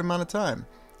very short amount of time.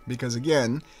 Because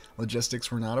again, logistics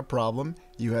were not a problem,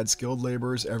 you had skilled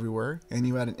laborers everywhere, and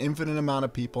you had an infinite amount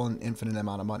of people and an infinite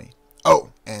amount of money. Oh,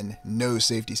 and no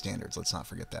safety standards, let's not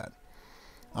forget that.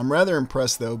 I'm rather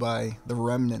impressed though by the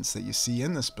remnants that you see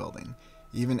in this building,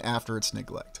 even after its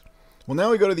neglect. Well,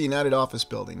 now we go to the United Office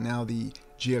building, now the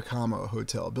Giacomo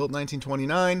Hotel, built in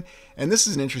 1929, and this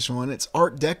is an interesting one. It's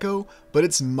Art Deco, but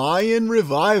it's Mayan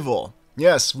Revival.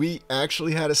 Yes, we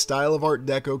actually had a style of Art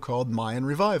Deco called Mayan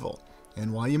Revival.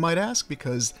 And why, you might ask?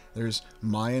 Because there's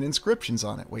Mayan inscriptions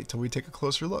on it. Wait till we take a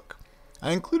closer look.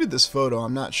 I included this photo.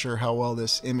 I'm not sure how well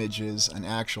this image is an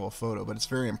actual photo, but it's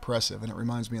very impressive, and it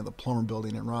reminds me of the Plummer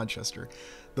Building in Rochester.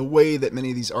 The way that many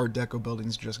of these Art Deco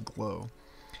buildings just glow.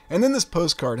 And then this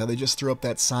postcard, how they just threw up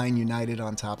that sign United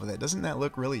on top of it. Doesn't that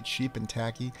look really cheap and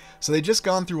tacky? So they've just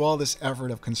gone through all this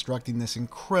effort of constructing this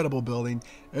incredible building,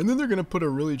 and then they're going to put a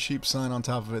really cheap sign on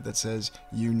top of it that says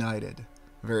United.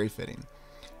 Very fitting.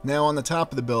 Now on the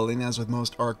top of the building, as with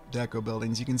most Art Deco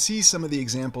buildings, you can see some of the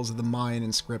examples of the Mayan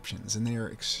inscriptions, and they are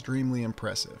extremely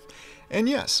impressive. And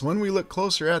yes, when we look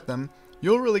closer at them,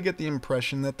 you'll really get the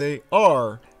impression that they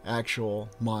are actual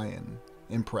Mayan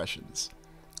impressions,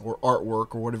 or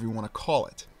artwork, or whatever you want to call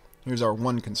it. Here's our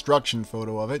one construction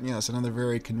photo of it. Yes, another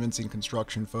very convincing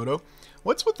construction photo.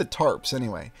 What's with the tarps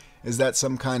anyway? Is that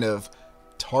some kind of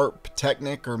tarp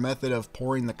technique or method of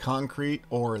pouring the concrete,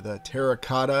 or the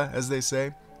terracotta, as they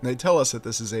say? They tell us that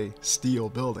this is a steel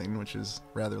building, which is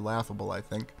rather laughable, I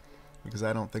think, because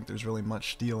I don't think there's really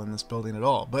much steel in this building at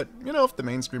all. But, you know, if the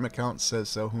mainstream account says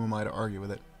so, who am I to argue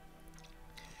with it?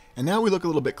 And now we look a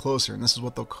little bit closer, and this is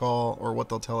what they'll call, or what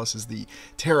they'll tell us is the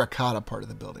terracotta part of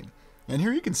the building. And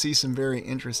here you can see some very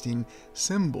interesting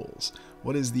symbols.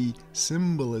 What is the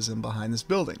symbolism behind this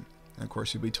building? And of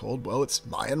course you'll be told, well, it's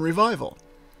Mayan Revival.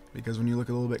 Because when you look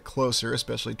a little bit closer,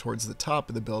 especially towards the top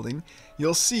of the building,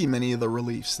 you'll see many of the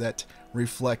reliefs that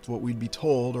reflect what we'd be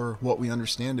told, or what we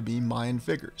understand to be Mayan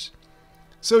figures.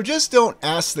 So just don't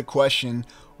ask the question,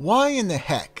 why in the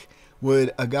heck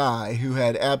would a guy who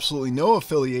had absolutely no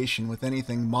affiliation with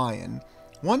anything Mayan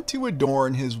want to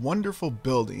adorn his wonderful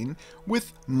building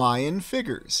with Mayan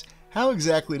figures? How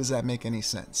exactly does that make any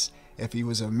sense? If he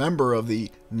was a member of the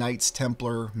Knights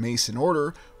Templar Mason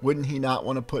Order, wouldn't he not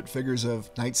want to put figures of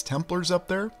Knights Templars up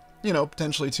there? You know,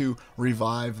 potentially to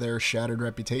revive their shattered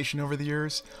reputation over the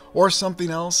years? Or something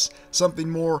else, something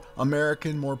more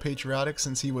American, more patriotic,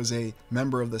 since he was a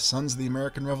member of the Sons of the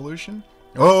American Revolution?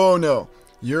 Oh no,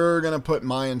 you're going to put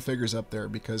Mayan figures up there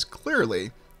because clearly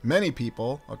many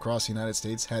people across the United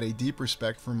States had a deep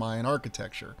respect for Mayan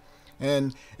architecture.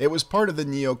 And it was part of the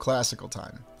neoclassical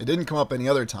time. It didn't come up any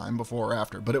other time, before or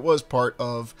after, but it was part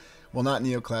of, well, not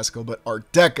neoclassical, but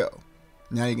Art Deco.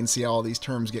 Now you can see how all these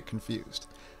terms get confused.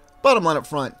 Bottom line up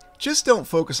front, just don't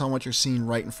focus on what you're seeing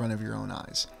right in front of your own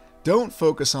eyes. Don't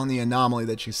focus on the anomaly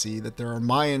that you see, that there are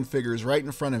Mayan figures right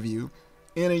in front of you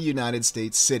in a United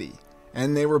States city.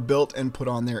 And they were built and put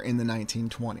on there in the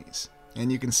 1920s.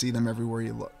 And you can see them everywhere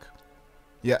you look.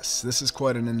 Yes, this is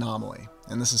quite an anomaly,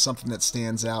 and this is something that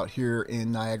stands out here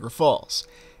in Niagara Falls.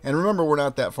 And remember, we're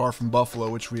not that far from Buffalo,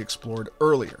 which we explored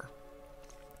earlier.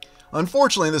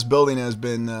 Unfortunately, this building has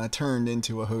been turned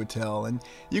into a hotel, and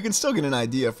you can still get an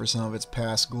idea for some of its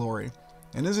past glory.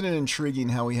 And isn't it intriguing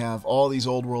how we have all these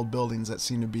old world buildings that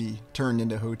seem to be turned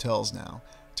into hotels now,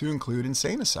 to include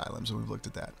insane asylums when we've looked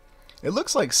at that. It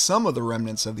looks like some of the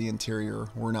remnants of the interior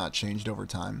were not changed over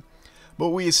time. But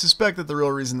we suspect that the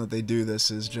real reason that they do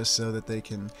this is just so that they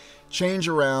can change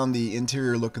around the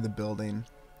interior look of the building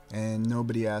and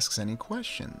nobody asks any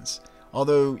questions.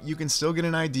 Although you can still get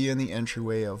an idea in the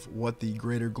entryway of what the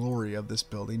greater glory of this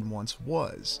building once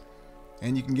was.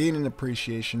 And you can gain an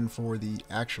appreciation for the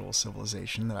actual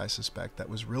civilization that I suspect that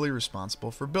was really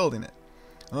responsible for building it.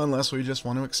 Unless we just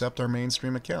want to accept our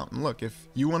mainstream account. And look, if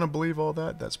you want to believe all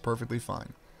that, that's perfectly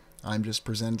fine. I'm just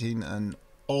presenting an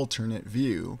alternate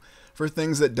view for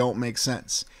things that don't make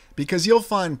sense. Because you'll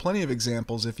find plenty of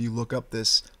examples if you look up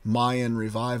this Mayan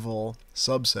revival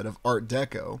subset of Art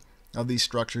Deco of these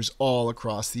structures all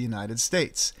across the United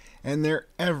States. And they're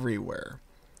everywhere.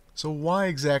 So why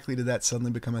exactly did that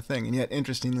suddenly become a thing? And yet,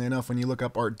 interestingly enough, when you look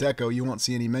up Art Deco, you won't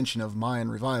see any mention of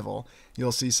Mayan revival.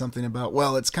 You'll see something about,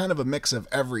 well, it's kind of a mix of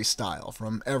every style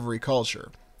from every culture.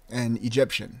 And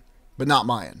Egyptian, but not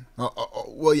Mayan.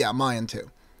 Well, yeah, Mayan too.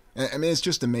 I mean, it's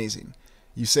just amazing.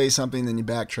 You say something, then you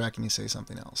backtrack, and you say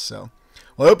something else. So,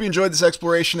 well, I hope you enjoyed this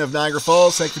exploration of Niagara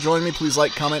Falls. Thanks for joining me. Please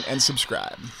like, comment, and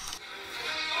subscribe.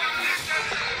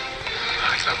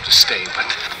 I'd love to stay,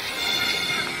 but